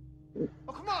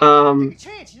 Oh, come on. Take a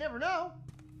chance, you never know.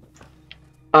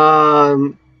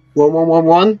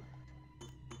 1111?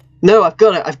 No, I've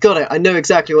got it. I know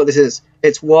exactly what this is.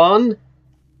 It's 1,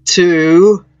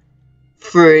 2,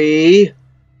 3,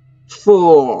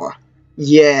 4.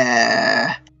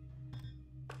 Yeah.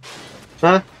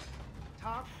 Huh?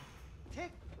 Top,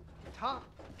 tick, top,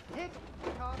 tick,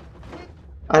 top, tick.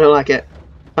 I don't like it.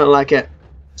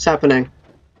 What's happening?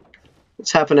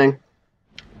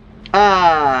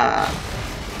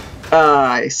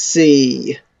 I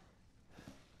see.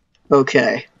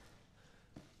 Okay.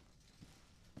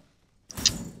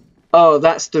 Oh,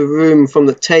 that's the room from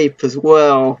the tape as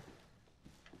well.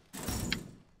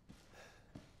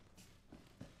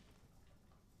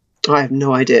 I have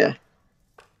no idea.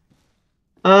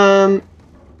 Oh,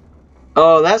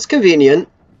 that's convenient.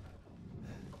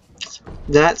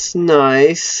 That's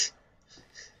nice.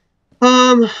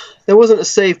 There wasn't a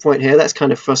save point here. That's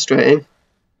kind of frustrating.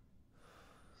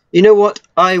 You know what?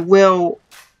 I will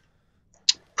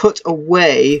put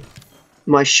away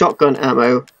my shotgun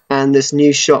ammo and this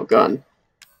new shotgun.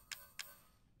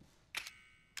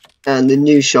 And the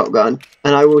new shotgun.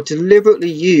 And I will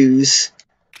deliberately use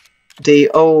the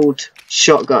old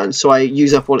shotgun, so I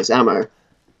use up all its ammo.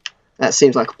 That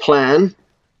seems like a plan.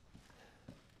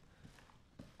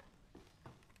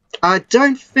 I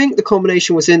don't think the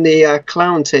combination was in the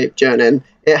clown tape journey.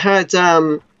 It had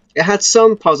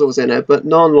some puzzles in it, but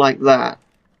none like that.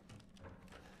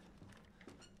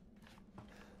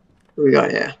 What we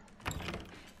got here?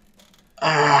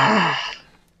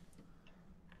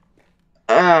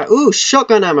 Ooh,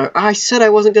 shotgun ammo. I said I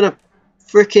wasn't gonna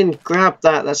freaking grab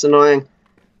that. That's annoying.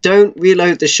 Don't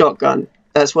reload the shotgun.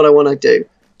 That's what I want to do.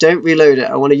 Don't reload it.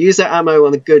 I want to use that ammo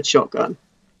on the good shotgun.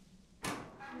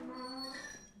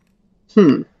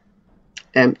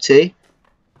 Empty.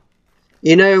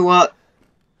 You know what?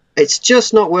 It's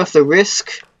just not worth the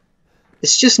risk.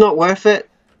 It's just not worth it.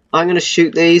 I'm gonna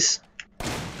shoot these.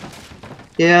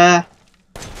 Yeah.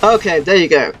 Okay, there you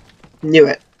go. Knew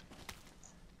it.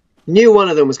 Knew one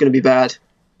of them was gonna be bad.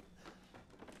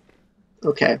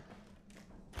 Okay.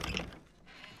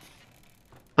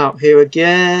 Out here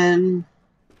again.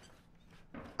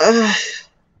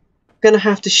 Gonna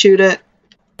have to shoot it.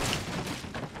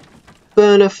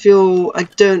 Burner fuel. I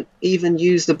don't even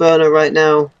use the burner right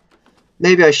now.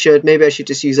 Maybe I should. Maybe I should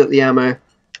just use up the ammo.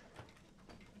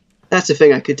 That's a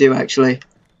thing I could do, actually.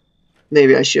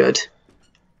 Maybe I should.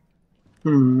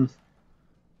 Would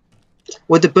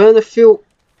the burner fuel...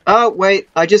 Oh, wait.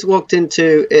 I just walked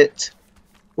into it.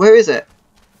 Where is it?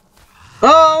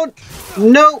 Oh!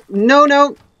 No! No,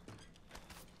 no!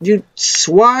 You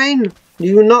swine!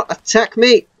 You will not attack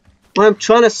me! I'm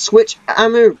trying to switch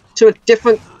ammo to a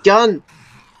different gun.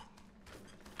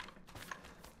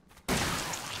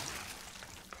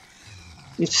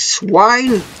 You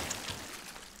swine!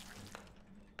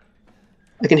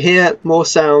 I can hear more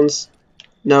sounds.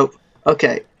 Nope.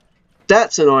 Okay.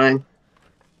 That's annoying.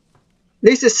 At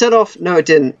least it set off... No, it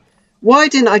didn't. Why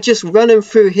didn't I just run him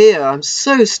through here? I'm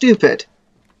so stupid.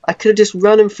 I could have just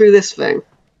run him through this thing.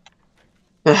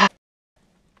 Let's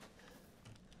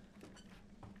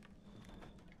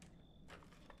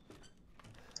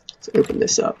open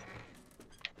this up.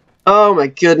 Oh my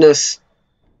goodness.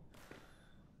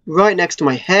 Right next to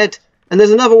my head. And there's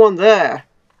another one there.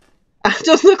 And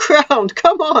on the ground.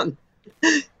 Come on.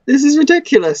 This is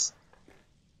ridiculous.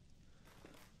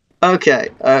 Okay,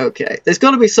 okay. There's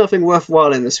got to be something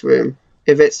worthwhile in this room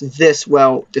if it's this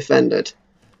well defended.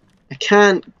 I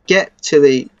can't get to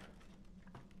the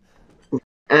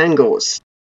angles.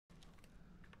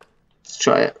 Let's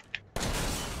try it.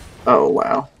 Oh,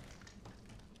 wow.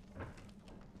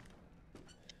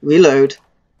 Reload.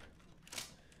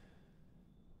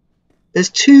 There's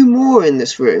two more in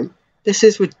this room. This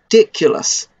is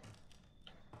ridiculous.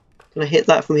 Can I hit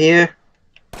that from here?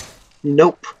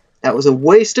 Nope. That was a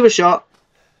waste of a shot.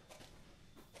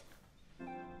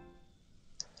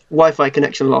 Wi-Fi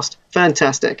connection lost.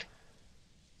 Fantastic.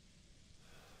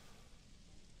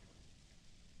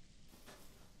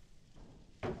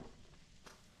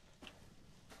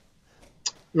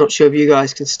 Not sure if you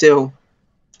guys can still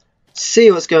see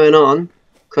what's going on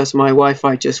because my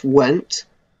Wi-Fi just went.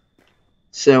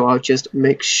 So I'll just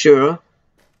make sure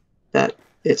that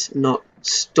it's not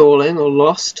stalling or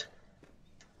lost.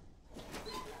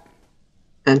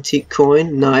 Antique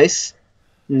coin, nice,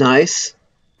 nice.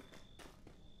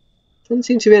 Doesn't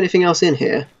seem to be anything else in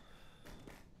here.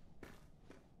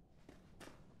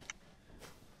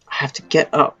 I have to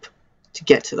get up to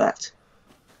get to that.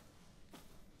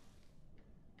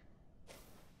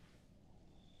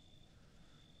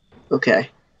 Okay.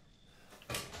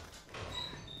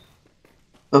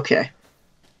 Okay.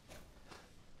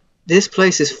 This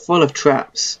place is full of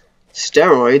traps.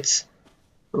 Steroids?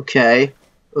 Okay.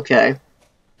 Okay.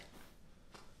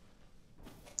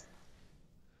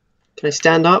 Can I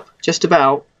stand up? Just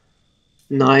about.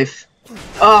 Knife.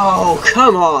 Oh,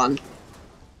 come on!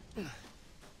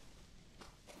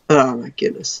 Oh my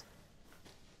goodness.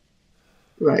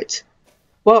 Right.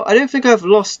 Well, I don't think I've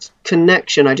lost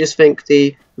connection. I just think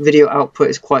the video output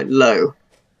is quite low.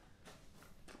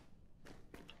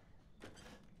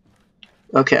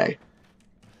 Okay.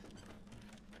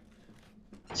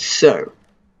 So,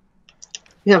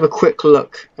 we have a quick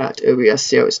look at OBS,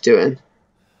 see how it's doing.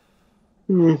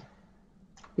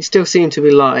 We still seem to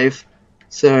be live,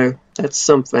 so that's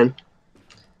something.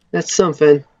 That's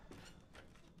something.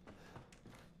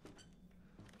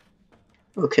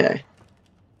 Okay.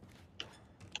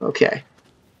 Okay.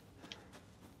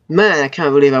 Man, I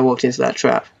can't believe I walked into that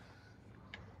trap.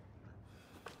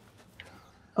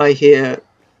 I hear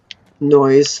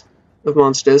noise of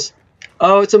monsters.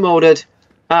 Oh, it's a molded.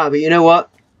 Ah, but you know what?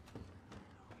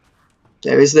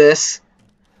 There is this.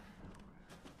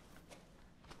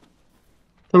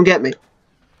 Come get me.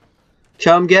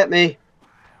 Come get me.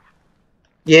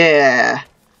 Yeah.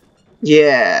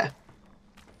 Yeah.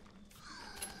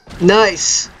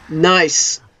 Nice.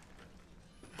 Nice.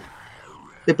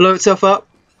 Did it blow itself up?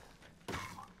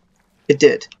 It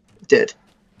did. It did.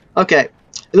 Okay.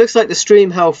 It looks like the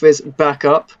stream health is back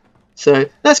up. So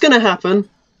that's going to happen.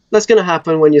 That's going to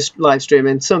happen when you're live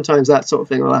streaming. Sometimes that sort of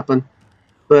thing will happen.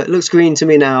 But it looks green to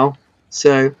me now.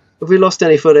 So if we lost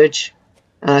any footage,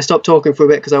 and I stopped talking for a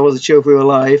bit because I wasn't sure if we were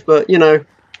live. But, you know,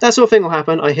 that sort of thing will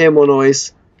happen. I hear more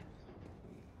noise.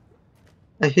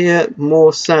 I hear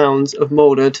more sounds of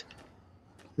molded.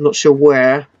 I'm not sure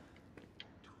where.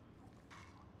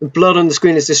 The blood on the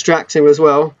screen is distracting as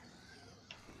well.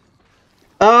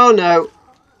 Oh no!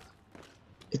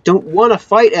 I don't want to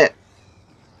fight it!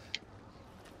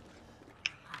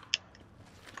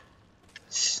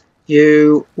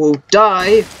 You will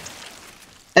die!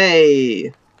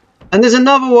 Hey! And there's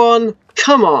another one!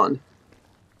 Come on!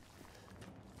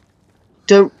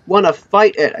 Don't want to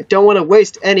fight it. I don't want to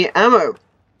waste any ammo.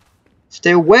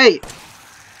 Stay away!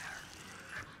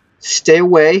 Stay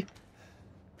away.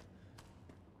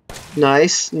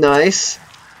 Nice, nice.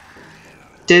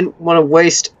 Didn't want to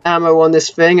waste ammo on this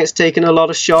thing. It's taken a lot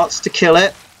of shots to kill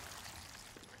it.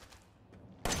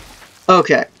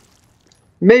 Okay.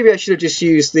 Maybe I should have just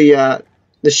used the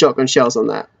shotgun shells on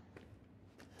that.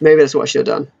 Maybe that's what I should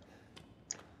have done.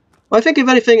 Well, I think if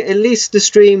anything, at least the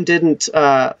stream didn't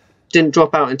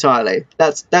drop out entirely.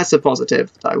 That's a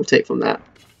positive that I will take from that.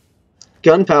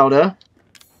 Gunpowder.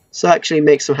 So actually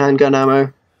make some handgun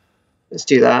ammo. Let's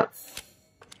do that.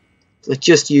 I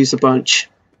just used a bunch.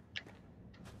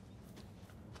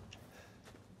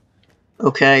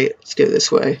 Okay, let's go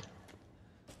this way.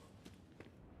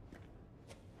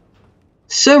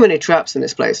 So many traps in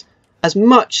this place. As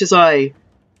much as I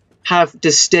have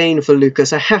disdain for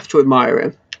Lucas, I have to admire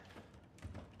him.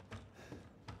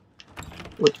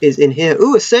 What is in here?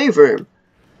 Ooh, a save room.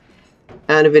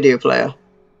 And a video player.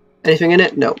 Anything in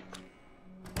it? No.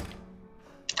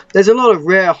 There's a lot of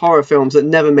rare horror films that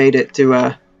never made it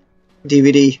to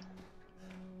DVD.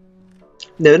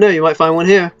 Never know, you might find one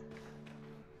here.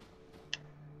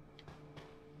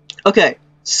 Okay,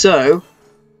 so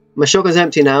my shotgun's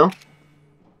empty now.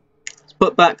 Let's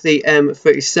put back the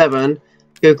M37.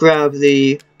 Go grab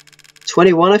the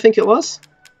 21, I think it was.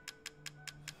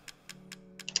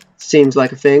 Seems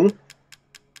like a thing.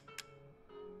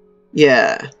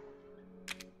 Yeah.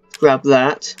 Grab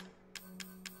that.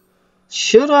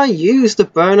 Should I use the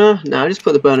burner? No, just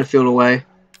put the burner fuel away.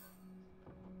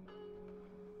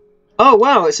 Oh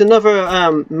wow, it's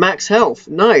another max health.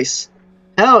 Nice.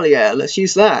 Hell yeah, let's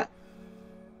use that.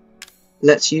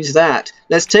 Let's use that.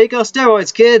 Let's take our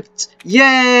steroids, kids.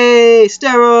 Yay!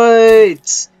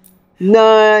 Steroids!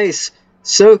 Nice.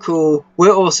 So cool.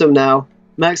 We're awesome now.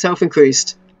 Max health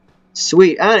increased.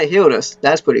 Sweet. And it healed us.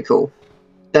 That's pretty cool.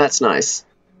 That's nice.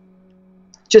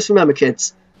 Just remember,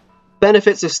 kids.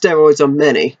 Benefits of steroids are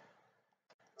many.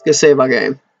 Let's go save our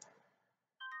game.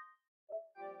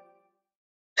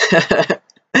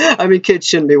 I mean, kids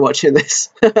shouldn't be watching this.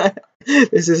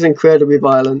 This is incredibly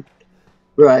violent.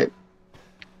 Right.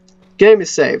 Game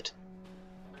is saved.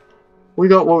 We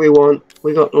got what we want.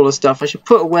 We got all the stuff. I should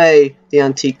put away the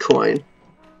antique coin.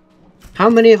 How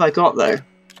many have I got, though?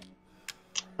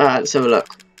 Let's have a look.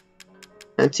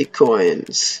 Antique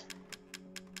coins.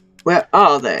 Where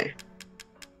are they?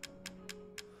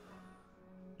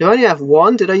 Do I only have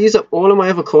one? Did I use up all of my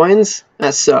other coins?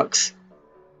 That sucks.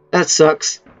 That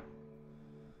sucks.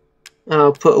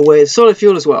 I'll put away solid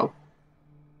fuel as well.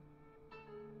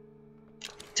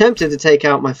 Tempted to take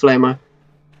out my flamer.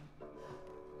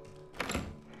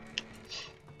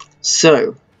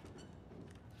 So,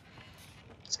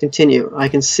 let's continue. I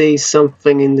can see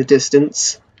something in the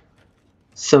distance.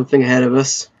 Something ahead of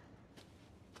us.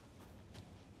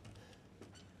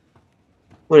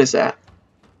 What is that?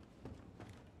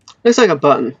 Looks like a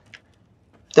button.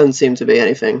 Doesn't seem to be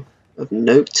anything of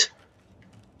note.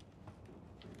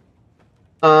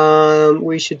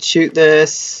 We should shoot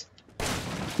this.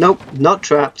 Nope, not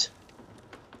trapped.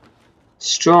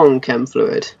 Strong chem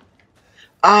fluid.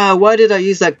 Ah, why did I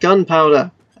use that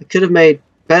gunpowder? I could have made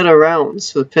better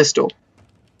rounds for the pistol.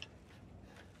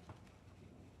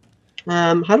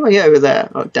 How do I get over there?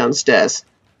 Oh, downstairs.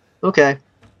 Okay.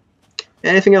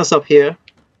 Anything else up here?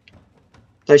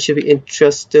 I should be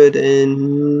interested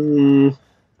in...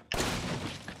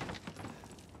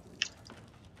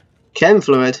 Chem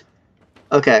fluid.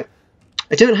 Okay.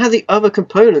 I don't have the other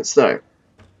components though.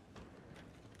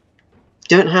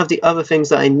 Don't have the other things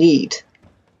that I need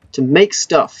to make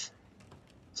stuff.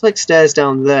 It's like stairs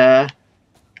down there.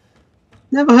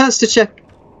 Never hurts to check.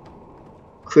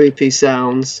 Creepy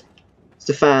sounds. It's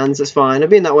the fans, that's fine. I've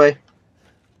been that way.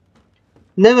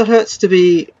 Never hurts to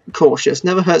be cautious,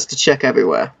 never hurts to check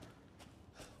everywhere.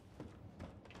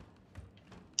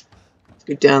 Let's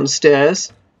go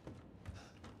downstairs.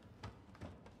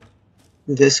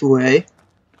 This way.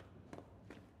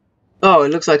 Oh,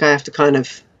 it looks like I have to kind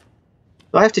of...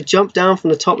 Do I have to jump down from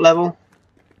the top level?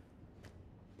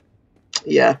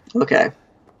 Yeah, okay.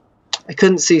 I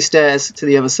couldn't see stairs to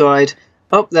the other side.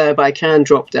 Up there, but I can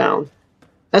drop down.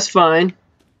 That's fine.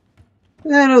 A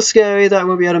little scary that I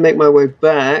won't be able to make my way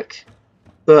back,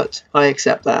 but I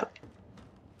accept that.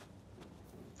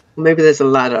 Maybe there's a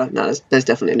ladder. No, there's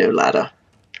definitely no ladder.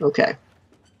 Okay.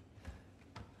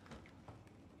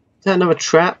 Is that another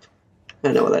trap? I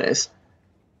don't know what that is.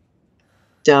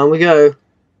 Down we go.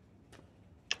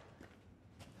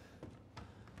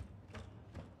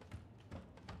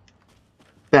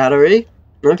 Battery.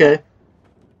 Okay.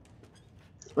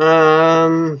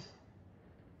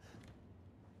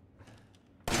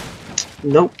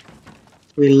 Nope.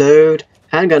 Reload.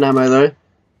 Handgun ammo though.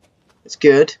 It's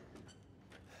good.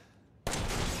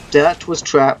 That was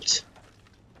trapped.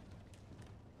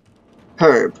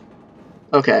 Herb.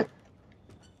 Okay.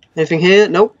 Anything here?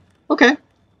 Nope. Okay.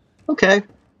 Okay.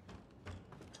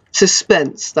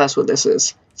 Suspense. That's what this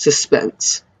is.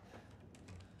 Suspense.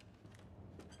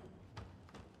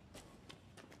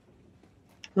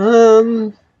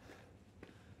 Nope.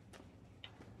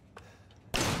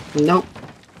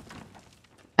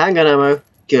 Handgun ammo.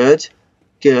 Good.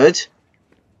 Good.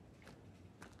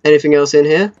 Anything else in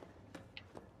here?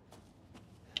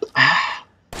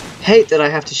 Hate that I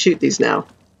have to shoot these now.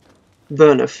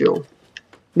 Burner fuel.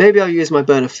 Maybe I'll use my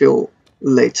burner fuel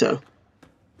later.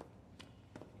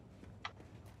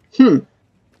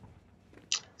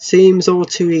 Seems all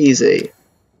too easy.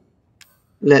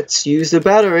 Let's use the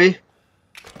battery.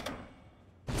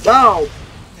 Oh!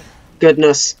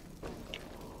 Goodness.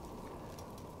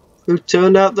 Who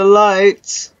turned out the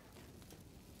lights?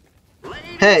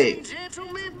 Hey!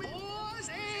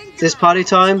 Is this party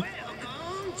time?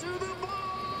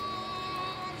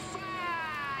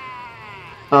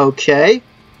 Okay.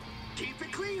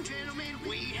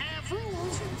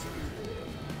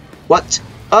 What?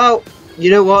 Oh! You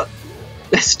know what?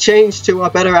 Let's change to our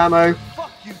better ammo.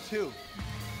 Fuck you too.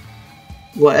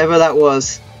 Whatever that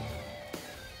was.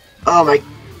 Oh my...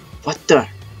 What the...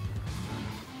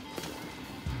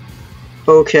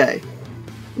 Okay.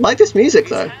 Like this music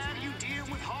though.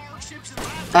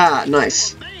 Ah,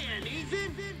 nice.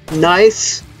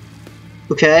 Nice.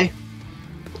 Okay.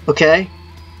 Okay.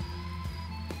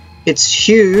 It's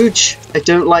huge. I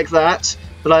don't like that.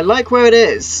 But I like where it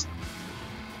is.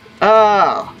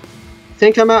 Ah. I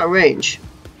think I'm out of range.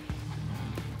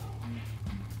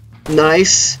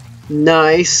 Nice.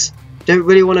 Nice. Don't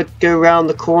really want to go around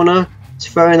the corner. It's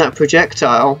throwing that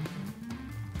projectile.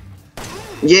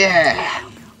 Yeah!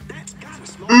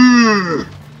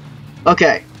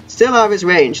 Okay, still out of his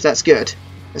range, that's good.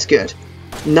 That's good.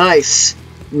 Nice!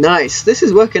 Nice, this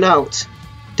is working out.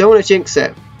 Don't want to jinx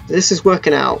it. This is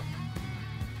working out.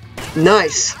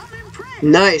 Nice!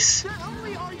 Nice!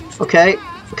 Okay,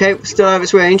 okay, still out of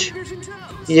its range.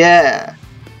 Yeah!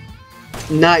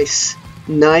 Nice!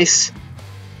 Nice!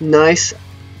 Nice!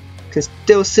 Can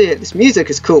still see it, this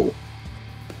music is cool.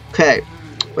 Okay,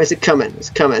 where's it coming? It's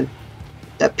coming.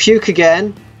 That puke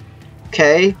again.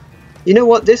 Okay. You know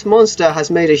what? This monster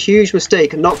has made a huge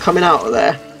mistake not coming out of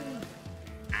there.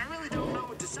 I really don't know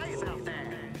what to say about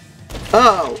that.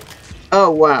 Oh. Oh,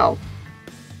 wow.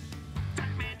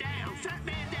 Fat man down, fat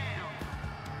man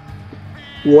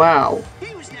down. Wow.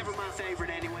 He was never my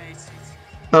favorite anyways.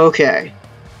 Okay.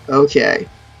 Okay.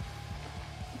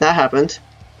 That happened.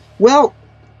 Well,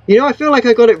 you know, I feel like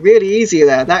I got it really easy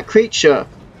there. That creature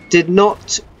did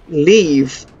not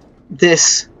leave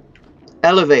this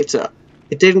elevator.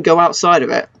 It didn't go outside of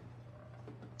it.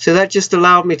 So that just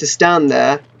allowed me to stand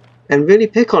there and really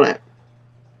pick on it.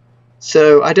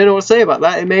 So I don't know what to say about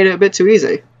that. It made it a bit too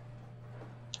easy.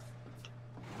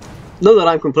 Not that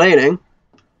I'm complaining.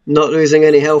 Not losing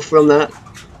any health from that.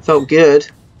 Felt good.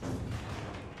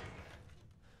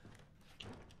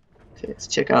 Okay, let's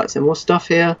check out some more stuff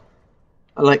here.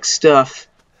 I like stuff.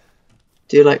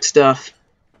 Do like stuff.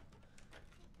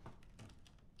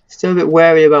 Still a bit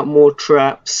wary about more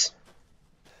traps.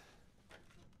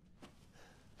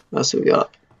 What else have we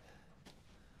got?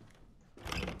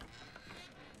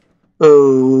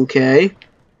 Okay.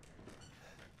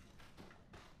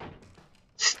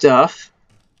 Stuff.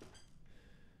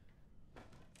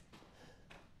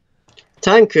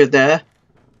 Tanker there.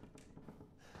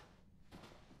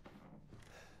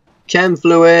 Chem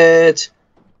fluid.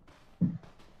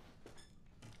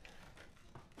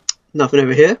 Nothing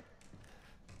over here.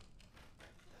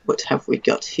 What have we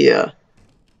got here?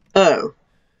 Oh,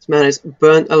 this man is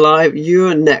burnt alive.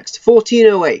 You're next.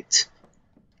 1408.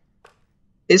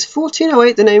 Is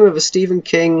 1408 the name of a Stephen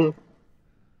King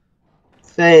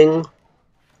thing?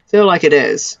 I feel like it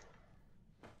is.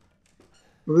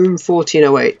 Room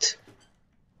 1408.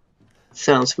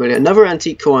 Sounds familiar. Another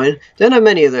antique coin. Don't have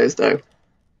many of those though.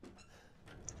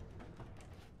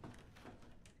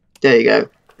 There you go.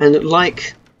 And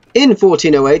like in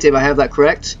 1408, if I have that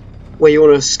correct, where you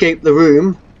want to escape the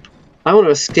room, I want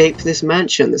to escape this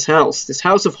mansion, this house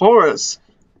of horrors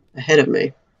ahead of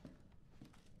me.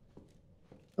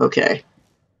 Okay.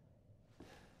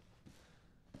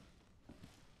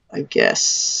 I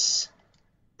guess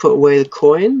put away the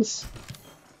coins.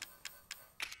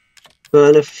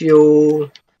 Burner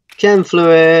fuel, chem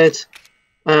fluid,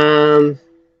 what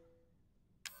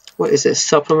is this?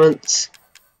 Supplements,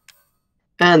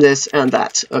 and this and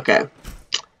that. Okay,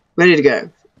 ready to go.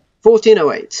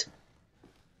 1408.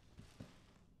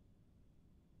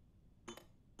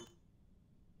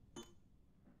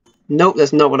 Nope,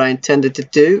 that's not what I intended to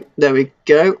do. There we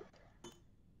go.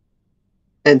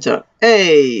 Enter.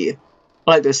 Hey, I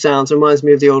like those sounds. Reminds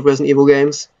me of the old Resident Evil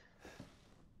games.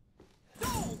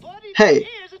 Hey.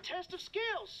 Here's a test of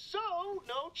skills, so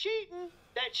no cheating.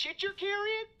 That shit you're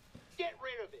carrying, get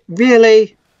rid of it.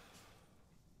 Really?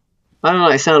 I don't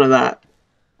like the sound of that.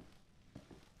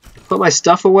 Put my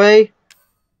stuff away?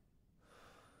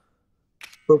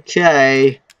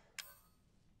 Okay.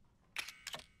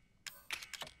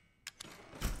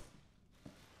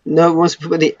 No one wants to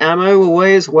put the ammo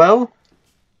away as well?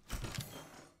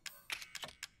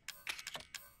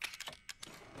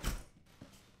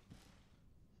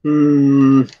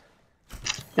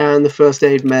 And the first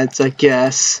aid meds, I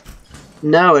guess.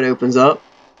 Now it opens up.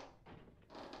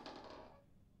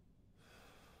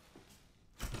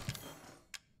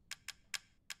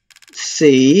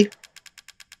 C.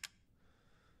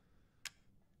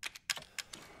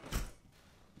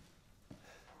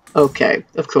 Okay,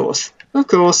 of course. Of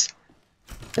course.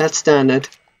 That's standard.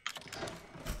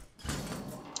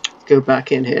 Go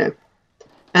back in here.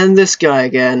 And this guy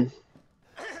again.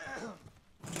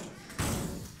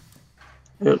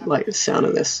 I don't like the sound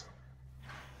of this.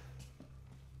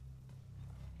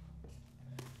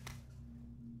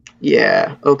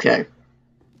 Yeah, okay.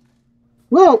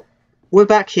 Well, we're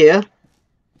back here.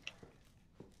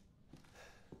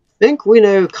 I think we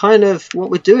know kind of what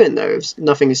we're doing though.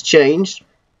 Nothing has changed.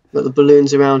 Got the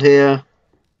balloons around here.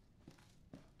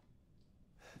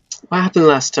 What happened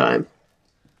last time?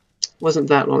 Wasn't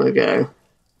that long ago.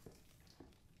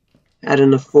 Had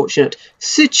an unfortunate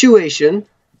situation.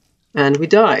 And we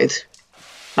died.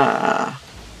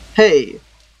 Hey.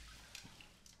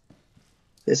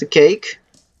 There's a cake.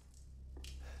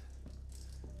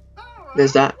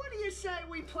 There's that. What do you say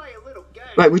we play a little game?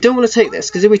 Right, we don't want to take this,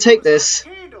 because if we take this,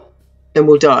 then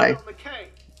we'll die.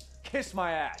 Kiss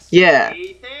my ass. Yeah.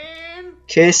 Ethan,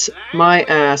 Kiss my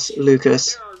ass,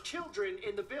 Lucas. there are children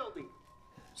in the building.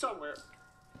 Somewhere.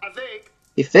 I think.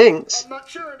 He thinks. I'm not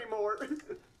sure anymore.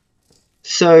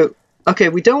 So, okay,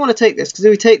 we don't want to take this, because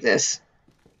if we take this,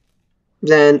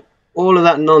 then all of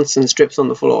that nonsense drips on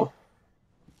the floor.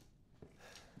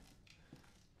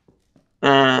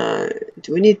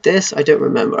 Do we need this? I don't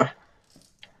remember.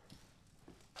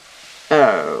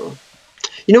 Oh.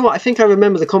 You know what? I think I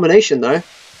remember the combination, though.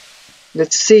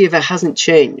 Let's see if it hasn't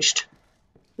changed.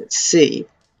 Let's see.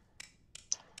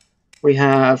 We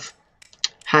have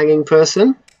hanging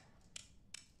person.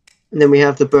 And then we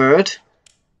have the bird.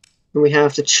 And we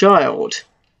have the child.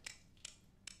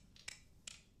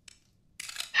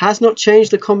 Has not changed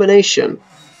the combination.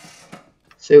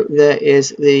 So there is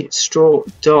the straw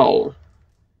doll.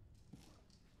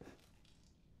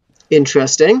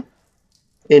 Interesting.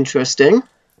 Interesting.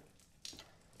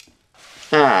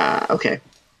 Okay.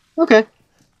 Okay.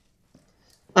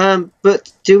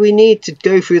 But do we need to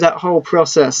go through that whole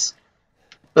process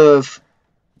of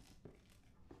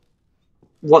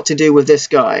what to do with this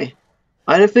guy?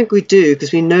 I don't think we do,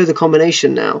 because we know the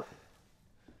combination now.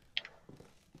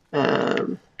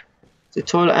 The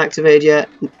toilet activated yet?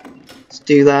 Let's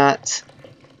do that.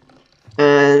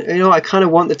 And you know, I kind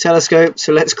of want the telescope,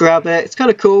 so let's grab it. It's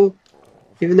kind of cool,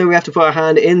 even though we have to put our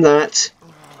hand in that.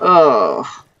 Oh,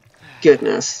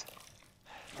 goodness.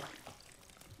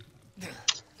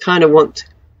 Kind of want...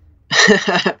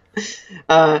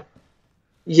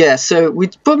 yeah, so we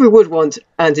probably would want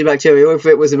antibacterial if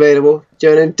it was available.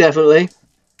 Jonan, definitely.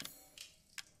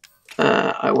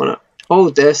 I want to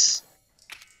hold this.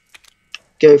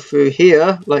 Go through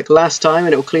here, like last time,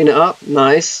 and it will clean it up.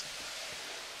 Nice.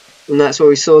 And that's where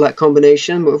we saw that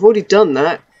combination. But we've already done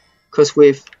that, because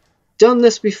we've done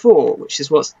this before, which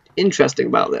is what's interesting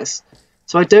about this.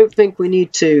 So I don't think we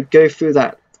need to go through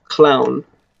that clown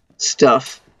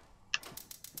stuff,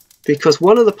 because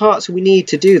one of the parts we need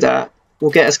to do that will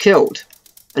get us killed.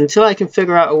 Until I can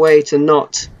figure out a way to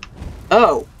not...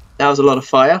 Oh, that was a lot of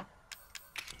fire.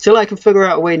 Until I can figure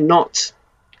out a way not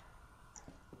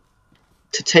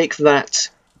to take that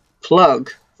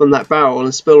plug from that barrel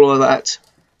and spill all of that,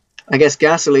 I guess,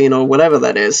 gasoline or whatever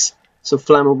that is, some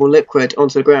flammable liquid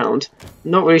onto the ground.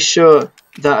 I'm not really sure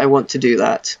that I want to do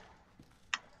that.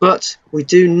 But we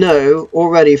do know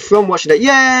already from watching it.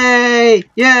 Yay!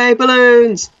 Yay,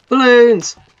 balloons!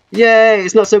 Balloons! Yay,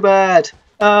 it's not so bad.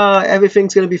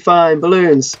 Everything's going to be fine.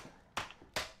 Balloons.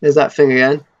 There's that thing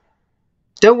again.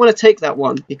 Don't want to take that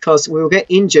one because we will get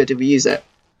injured if we use it.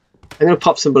 I'm going to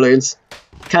pop some balloons.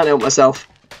 Can't help myself.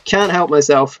 Can't help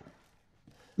myself.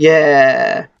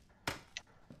 Yeah.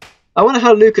 I wonder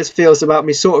how Lucas feels about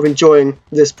me sort of enjoying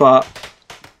this part.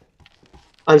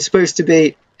 I'm supposed to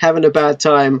be having a bad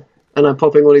time and I'm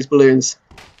popping all these balloons.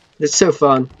 It's so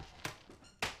fun.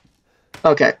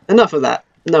 Okay, enough of that.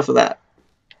 Enough of that.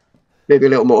 Maybe a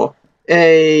little more.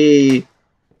 Hey!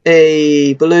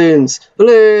 Hey! Balloons!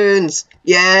 Balloons!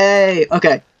 Yay!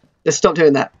 Okay, let's stop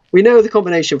doing that. We know the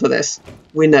combination for this.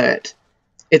 We know it.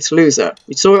 It's loser.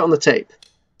 We saw it on the tape.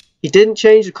 He didn't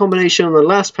change the combination on the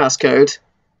last passcode.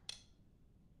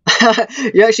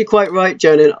 You're actually quite right,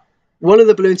 Jonan. One of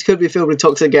the balloons could be filled with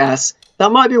toxic gas.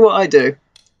 That might be what I do.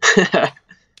 Let's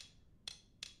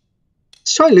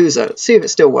try loser. Let's see if it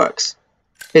still works.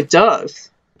 It does.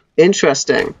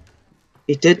 Interesting.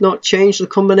 He did not change the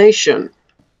combination.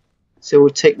 So we'll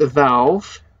take the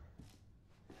valve.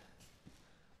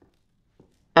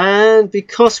 And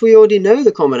because we already know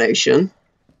the combination,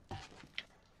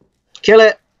 kill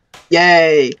it.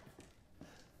 Yay.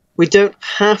 We don't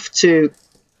have to...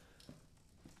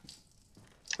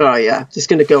 Oh yeah, it's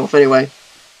going to go off anyway.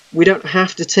 We don't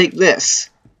have to take this.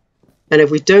 And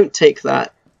if we don't take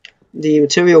that, the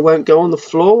material won't go on the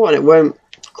floor and it won't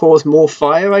cause more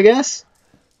fire, I guess.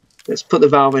 Let's put the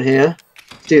valve in here.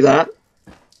 Do that.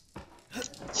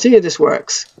 See if this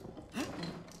works.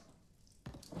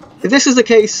 If this is the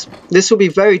case, this will be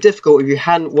very difficult if you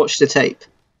hadn't watched the tape.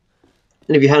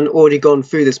 And if you hadn't already gone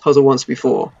through this puzzle once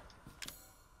before.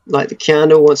 Light the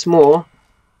candle once more.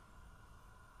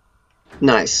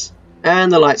 Nice.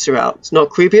 And the lights are out. It's not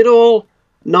creepy at all.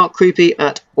 Not creepy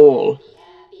at all.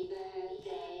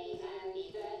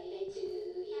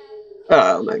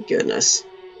 Oh my goodness.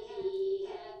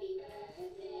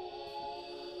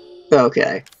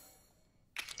 Okay.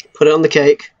 Put it on the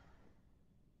cake.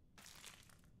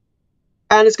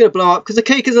 And it's going to blow up because the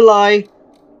cake is a lie.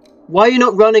 Why are you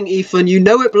not running, Ethan? You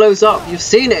know it blows up. You've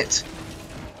seen it.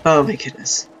 Oh my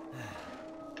goodness.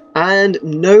 And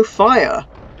no fire.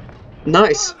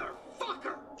 Nice.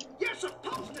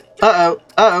 Uh-oh.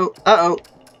 Uh-oh.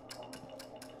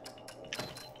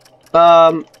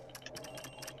 Uh-oh.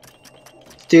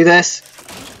 Do this.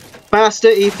 Faster,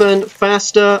 Ethan.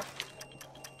 Faster.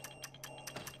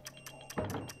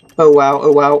 Oh wow.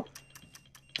 Oh wow.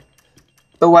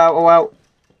 Oh wow. Oh wow.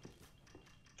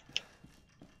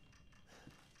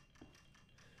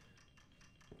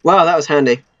 Wow, that was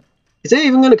handy. Is it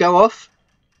even going to go off?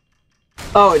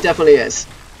 Oh, it definitely is.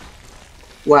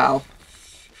 Wow.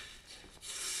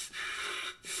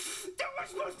 That was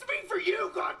supposed to be for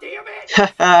you, goddammit!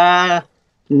 Haha.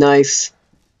 Nice.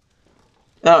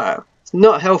 Uh-oh. It's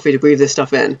not healthy to breathe this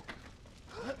stuff in.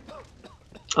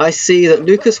 I see that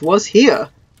Lucas was here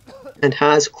and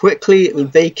has quickly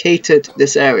vacated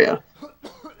this area.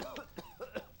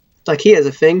 Like he has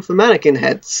a thing for mannequin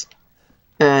heads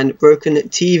and broken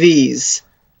TVs.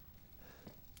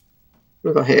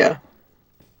 What have we got here?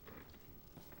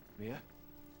 Mia?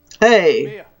 Hey!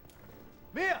 Mia!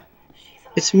 Mia!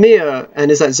 It's Mia. And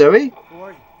is that Zoe? Who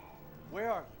are you?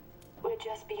 Where are you? We're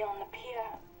just beyond the pier,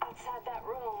 outside that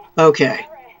room. Okay.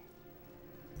 Hurry.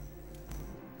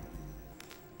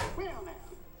 Well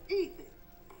now, Ethan.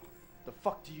 The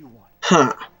fuck do you want?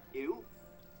 Huh. You?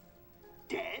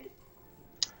 Dead?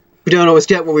 We don't always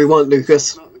get what we want,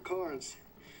 Lucas. Not in the cards.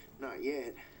 Not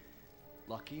yet.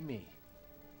 Lucky me.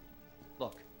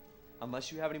 Look,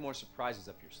 unless you have any more surprises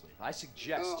up your sleeve, I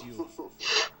suggest you...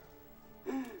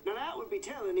 Now that would be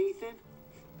telling, Ethan.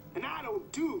 And I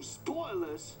don't do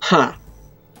spoilers. Huh.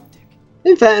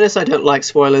 In fairness, I don't like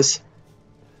spoilers.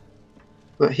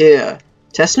 But here,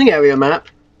 testing area map.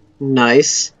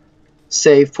 Nice.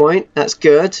 Save point, that's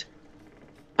good.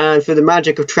 And for the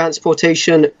magic of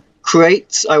transportation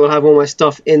crates, I will have all my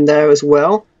stuff in there as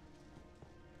well.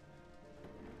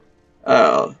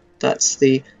 Oh, that's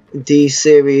the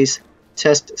D-Series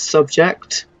test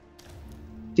subject.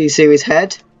 D-Series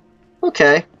head.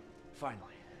 Okay.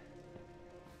 Finally.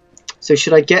 So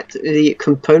should I get the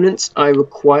components I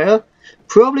require?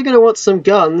 Probably going to want some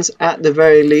guns at the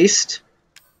very least.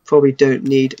 Probably don't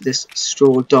need this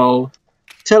straw doll.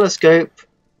 Telescope.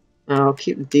 I'll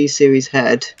keep the D-series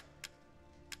head.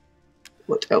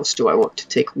 What else do I want to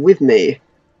take with me? I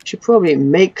should probably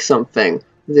make something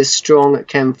with this strong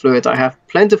chem fluid I have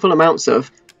plentiful amounts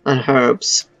of, and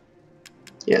herbs.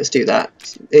 Yeah, let's do that.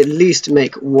 At least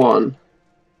make one.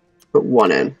 Put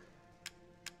one in.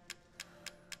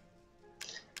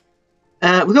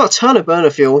 We've got a ton of burner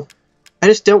fuel. I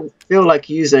just don't feel like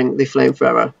using the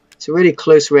flamethrower. It's a really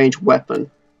close range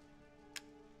weapon.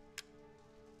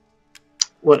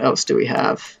 What else do we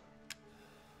have?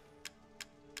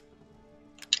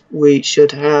 We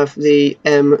should have the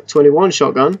M21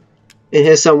 shotgun in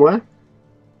here somewhere.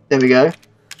 There we go.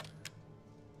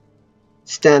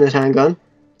 Standard handgun.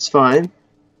 It's fine.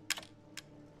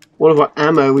 All of our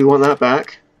ammo, we want that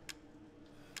back.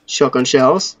 Shotgun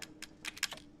shells.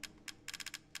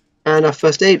 And our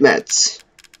first aid meds.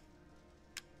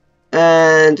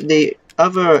 And the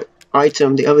other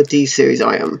item, the other D-series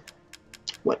item.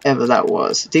 Whatever that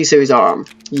was. D-series arm.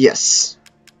 Yes.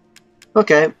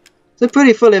 Okay. It's a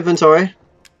pretty full inventory.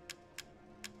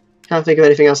 Can't think of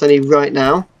anything else I need right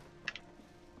now.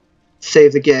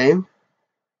 Save the game.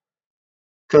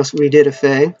 Because we did a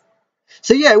thing.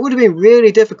 So yeah, it would have been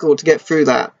really difficult to get through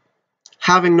that,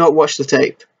 having not watched the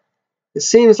tape. It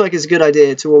seems like it's a good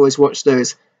idea to always watch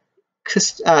those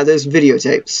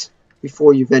videotapes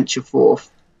before you venture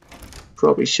forth.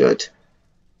 Probably should.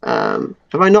 Have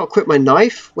I not equipped my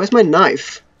knife? Where's my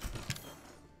knife?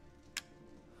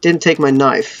 Didn't take my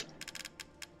knife.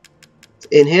 It's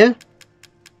in here?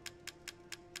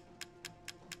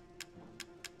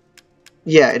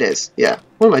 Yeah, it is. Yeah.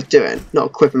 What am I doing?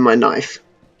 Not equipping my knife.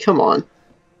 Come on.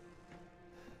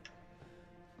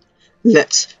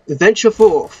 Let's venture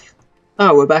forth.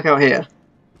 Oh, we're back out here.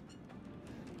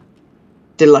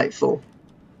 Delightful.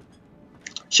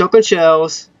 Shotgun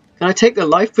shells. Can I take the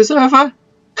life preserver?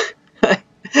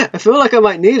 I feel like I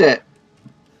might need it.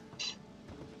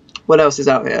 What else is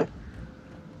out here?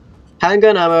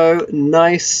 Handgun ammo.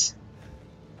 Nice.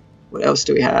 What else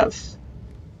do we have?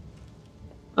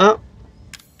 Oh.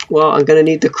 Well, I'm going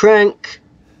to need the crank.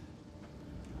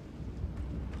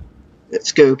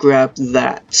 Let's go grab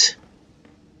that.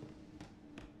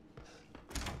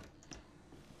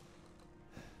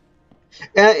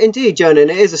 Indeed, Jonan,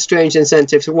 it is a strange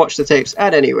incentive to watch the tapes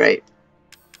at any rate.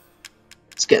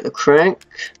 Let's get the crank.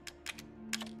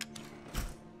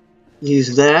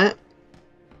 Use that.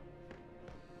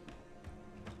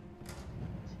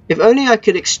 If only I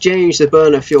could exchange the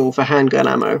burner fuel for handgun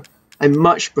ammo. I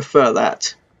much prefer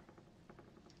that.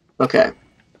 Okay.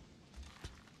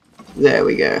 There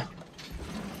we go.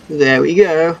 There we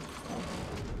go.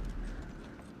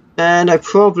 And I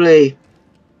probably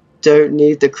don't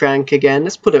need the crank again.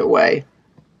 Let's put it away.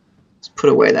 Let's put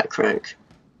away that crank.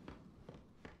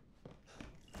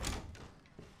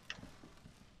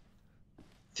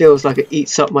 Feels like it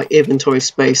eats up my inventory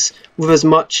space with as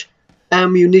much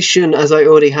ammunition as I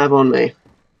already have on me.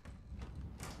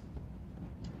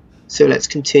 So let's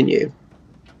continue.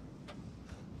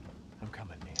 I'm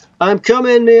coming, Mia. I'm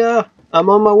coming, Mia. I'm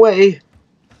on my way.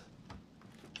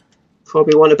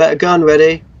 Probably want a better gun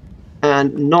ready.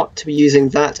 And not to be using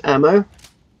that ammo.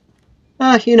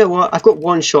 You know what? I've got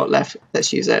one shot left.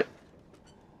 Let's use it.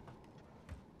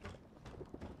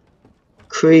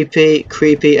 Creepy,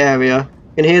 creepy area.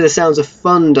 You can hear the sounds of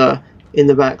thunder in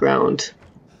the background.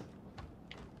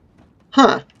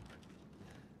 Huh.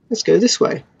 Let's go this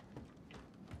way.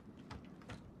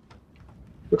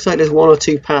 Looks like there's one or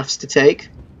two paths to take.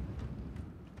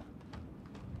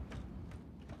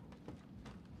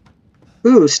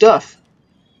 Ooh, stuff.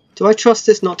 Do I trust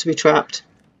this not to be trapped?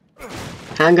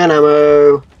 Handgun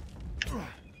ammo.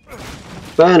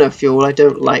 Burner fuel, I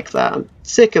don't like that. I'm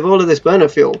sick of all of this burner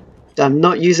fuel. I'm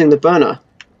not using the burner.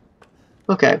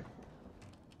 Okay.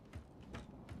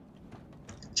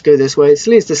 Let's go this way. It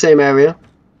leads to the same area.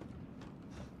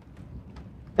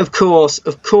 Of course,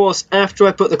 after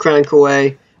I put the crank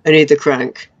away, I need the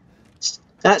crank.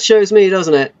 That shows me,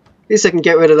 doesn't it? At least I can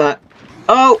get rid of that.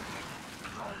 Oh!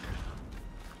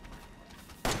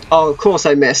 Oh, of course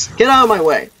I missed. Get out of my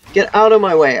way. Get out of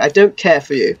my way. I don't care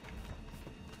for you.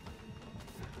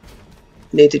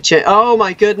 Need to change. Oh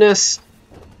my goodness.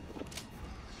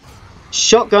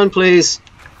 Shotgun, please.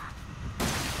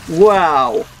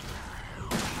 Wow.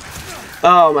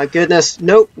 Oh my goodness.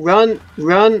 Nope. Run.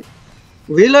 Run.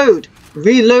 Reload.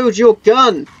 Reload your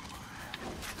gun.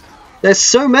 There's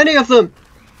so many of them.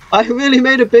 I really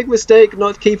made a big mistake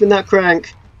not keeping that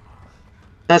crank.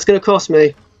 That's going to cost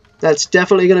me. That's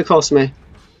definitely going to cost me.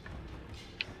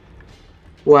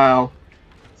 Wow.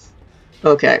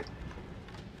 Okay.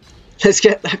 Let's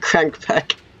get that crank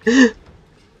back.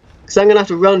 Because I'm going to have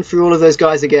to run through all of those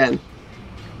guys again.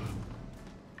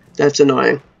 That's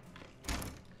annoying.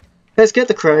 Let's get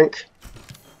the crank.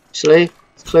 Actually,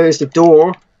 let's close the door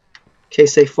in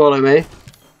case they follow me.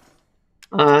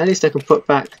 At least I can put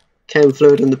back chem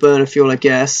fluid and the burner fuel, I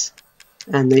guess.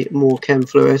 And the more chem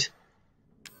fluid.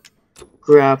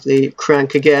 Grab the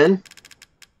crank again.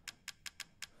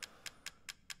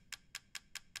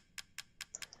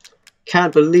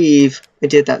 Can't believe I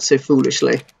did that so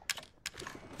foolishly.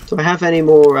 Do I have any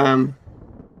more,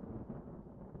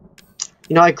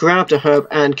 you know, I grabbed a herb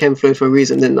and chem fluid for a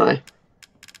reason, didn't I?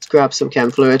 Let's grab some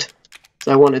chem fluid.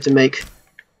 So I wanted to make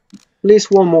at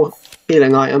least one more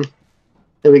healing item.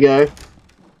 There we go.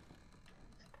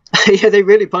 Yeah, they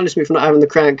really punished me for not having the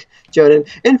crank, Jordan.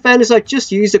 In fairness, I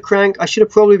just used the crank. I should have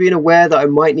probably been aware that I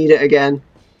might need it again.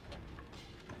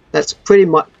 That's pretty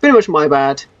much my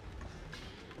bad.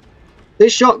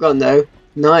 This shotgun, though,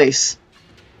 nice.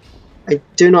 I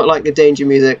do not like the danger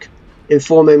music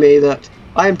informing me that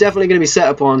I am definitely going to be set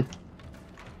upon.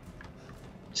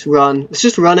 Let's run. Let's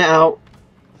just run it out.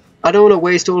 I don't want to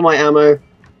waste all my ammo.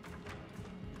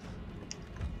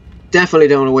 Definitely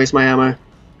don't want to waste my ammo.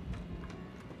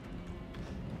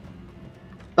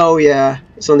 Oh yeah,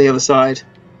 it's on the other side.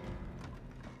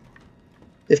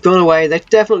 They've gone away. They're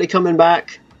definitely coming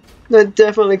back. They're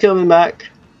definitely coming back.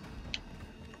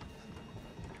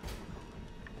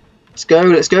 Let's go,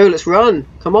 let's go, let's run.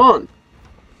 Come on.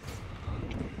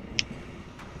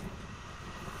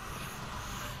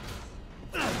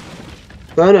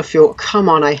 Burner fuel. Come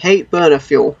on, I hate burner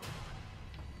fuel.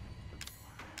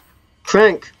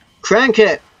 Crank. Crank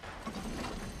it.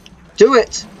 Do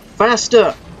it.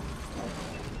 Faster.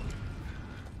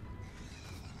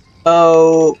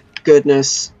 Oh,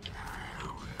 goodness.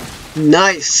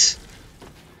 Nice.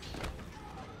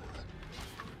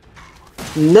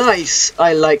 Nice!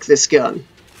 I like this gun.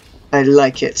 I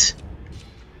like it.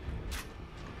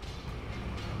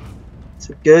 It's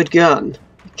a good gun.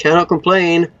 You cannot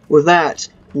complain with that.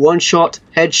 One shot,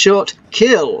 headshot,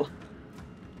 kill!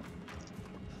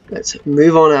 Let's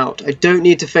move on out. I don't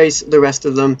need to face the rest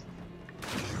of them.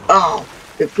 Oh!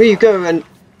 If you go and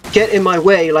get in my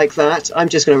way like that, I'm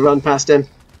just going to run past him.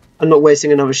 I'm not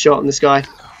wasting another shot on this guy.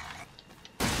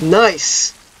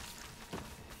 Nice!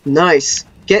 Nice!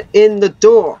 Get in the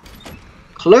door.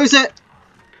 Close it.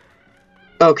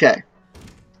 Okay.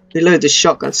 Reload the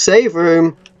shotgun. Save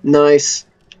room. Nice.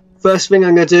 First thing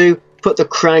I'm going to do, put the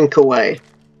crank away.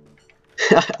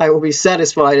 I will be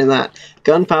satisfied in that.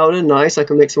 Gunpowder. Nice. I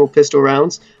can make some more pistol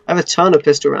rounds. I have a ton of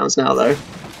pistol rounds now, though.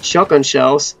 Shotgun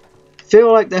shells.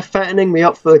 Feel like they're fattening me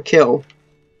up for the kill.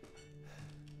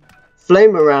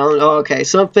 Flamer round. Oh, okay.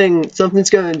 Something's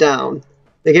going down.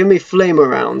 They're giving me flamer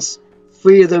rounds.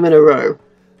 3 of them in a row.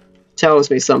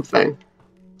 Tells me something.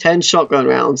 10 shotgun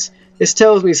rounds. This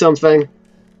tells me something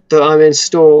that I'm in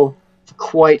store for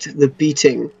quite the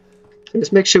beating.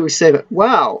 Let's make sure we save it.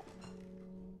 Wow!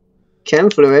 Chem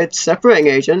fluid, separating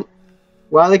agent.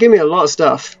 Wow, they give me a lot of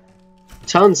stuff.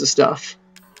 Tons of stuff.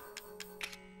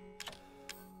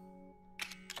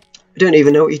 I don't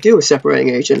even know what you do with separating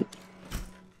agent.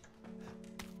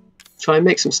 Try and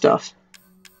make some stuff.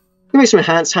 Give me some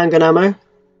enhanced handgun ammo.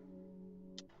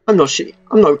 I'm not sure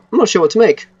what to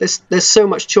make. There's so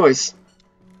much choice.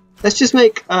 Let's just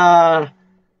make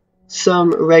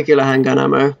some regular handgun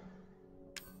ammo.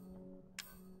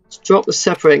 Let's drop the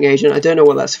separating agent. I don't know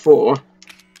what that's for.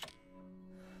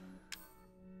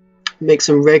 Make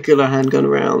some regular handgun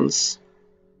rounds.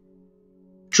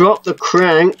 Drop the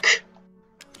crank.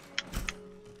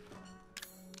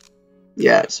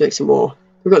 Yeah, let's make some more.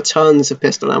 We've got tons of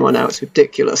pistol ammo now. It's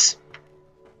ridiculous.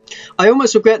 I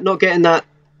almost regret not getting that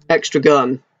extra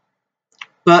gun,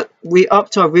 but we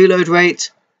upped our reload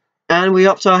rate and we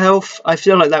upped our health. I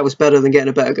feel like that was better than getting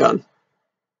a better gun.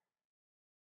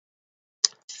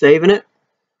 Saving it.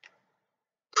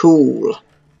 Cool.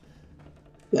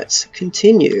 Let's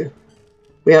continue.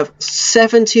 We have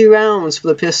 70 rounds for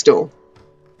the pistol.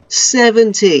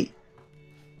 70.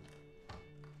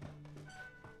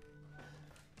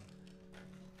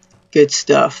 Good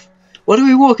stuff. What are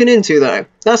we walking into though?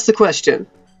 That's the question.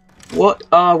 What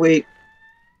are we?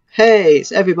 Hey,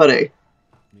 it's everybody.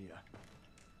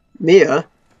 Mia?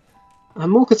 I'm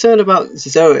more concerned about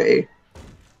Zoe.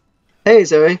 Hey,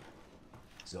 Zoe.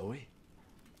 Zoe?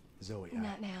 Zoe.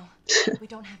 Not now. We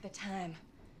don't have the time.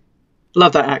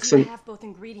 Love that accent. We have both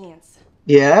ingredients.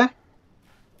 Yeah?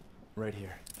 Right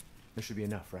here. There should be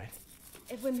enough, right?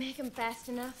 If we make them fast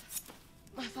enough.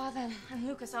 My father and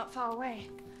Lucas aren't far away.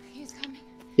 He's coming.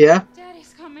 Yeah?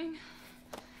 Daddy's coming.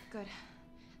 Good.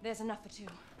 There's enough for 2.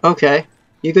 Okay,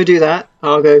 you go do that.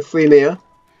 I'll go free Mia.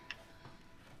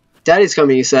 Daddy's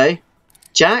coming, you say?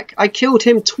 Jack? I killed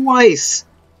him twice!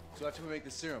 So after we make the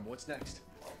serum, what's next?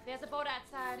 There's a boat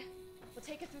outside. We'll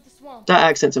take it through the swamp. That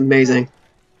accent's amazing.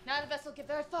 None of us will get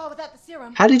very far without the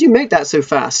serum. How did you make that so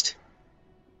fast?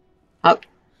 Up.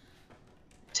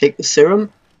 Take the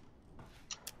serum?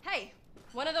 Hey,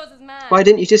 one of those is mine. Why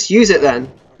didn't you just use it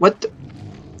then? What the...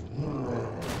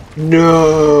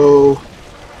 No!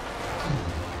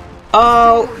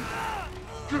 Oh!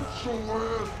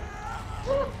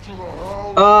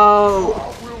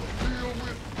 Oh!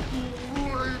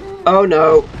 Oh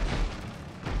no.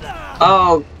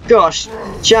 Oh gosh.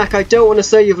 Jack, I don't want to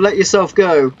say you've let yourself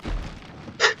go.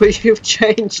 But you've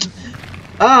changed.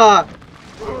 Ah!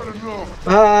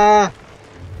 Ah!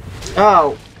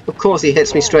 Oh, of course he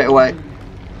hits me straight away.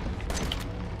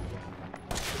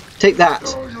 Take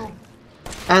that.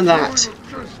 And that.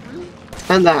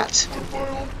 And that.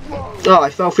 Oh, I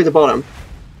fell through the bottom.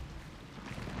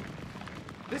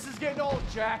 This is getting old,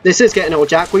 Jack. This is getting old,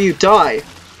 Jack. Will you die?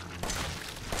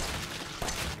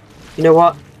 You know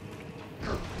what?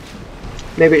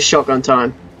 Maybe it's shotgun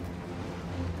time.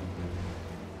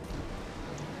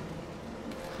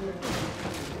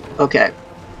 Okay.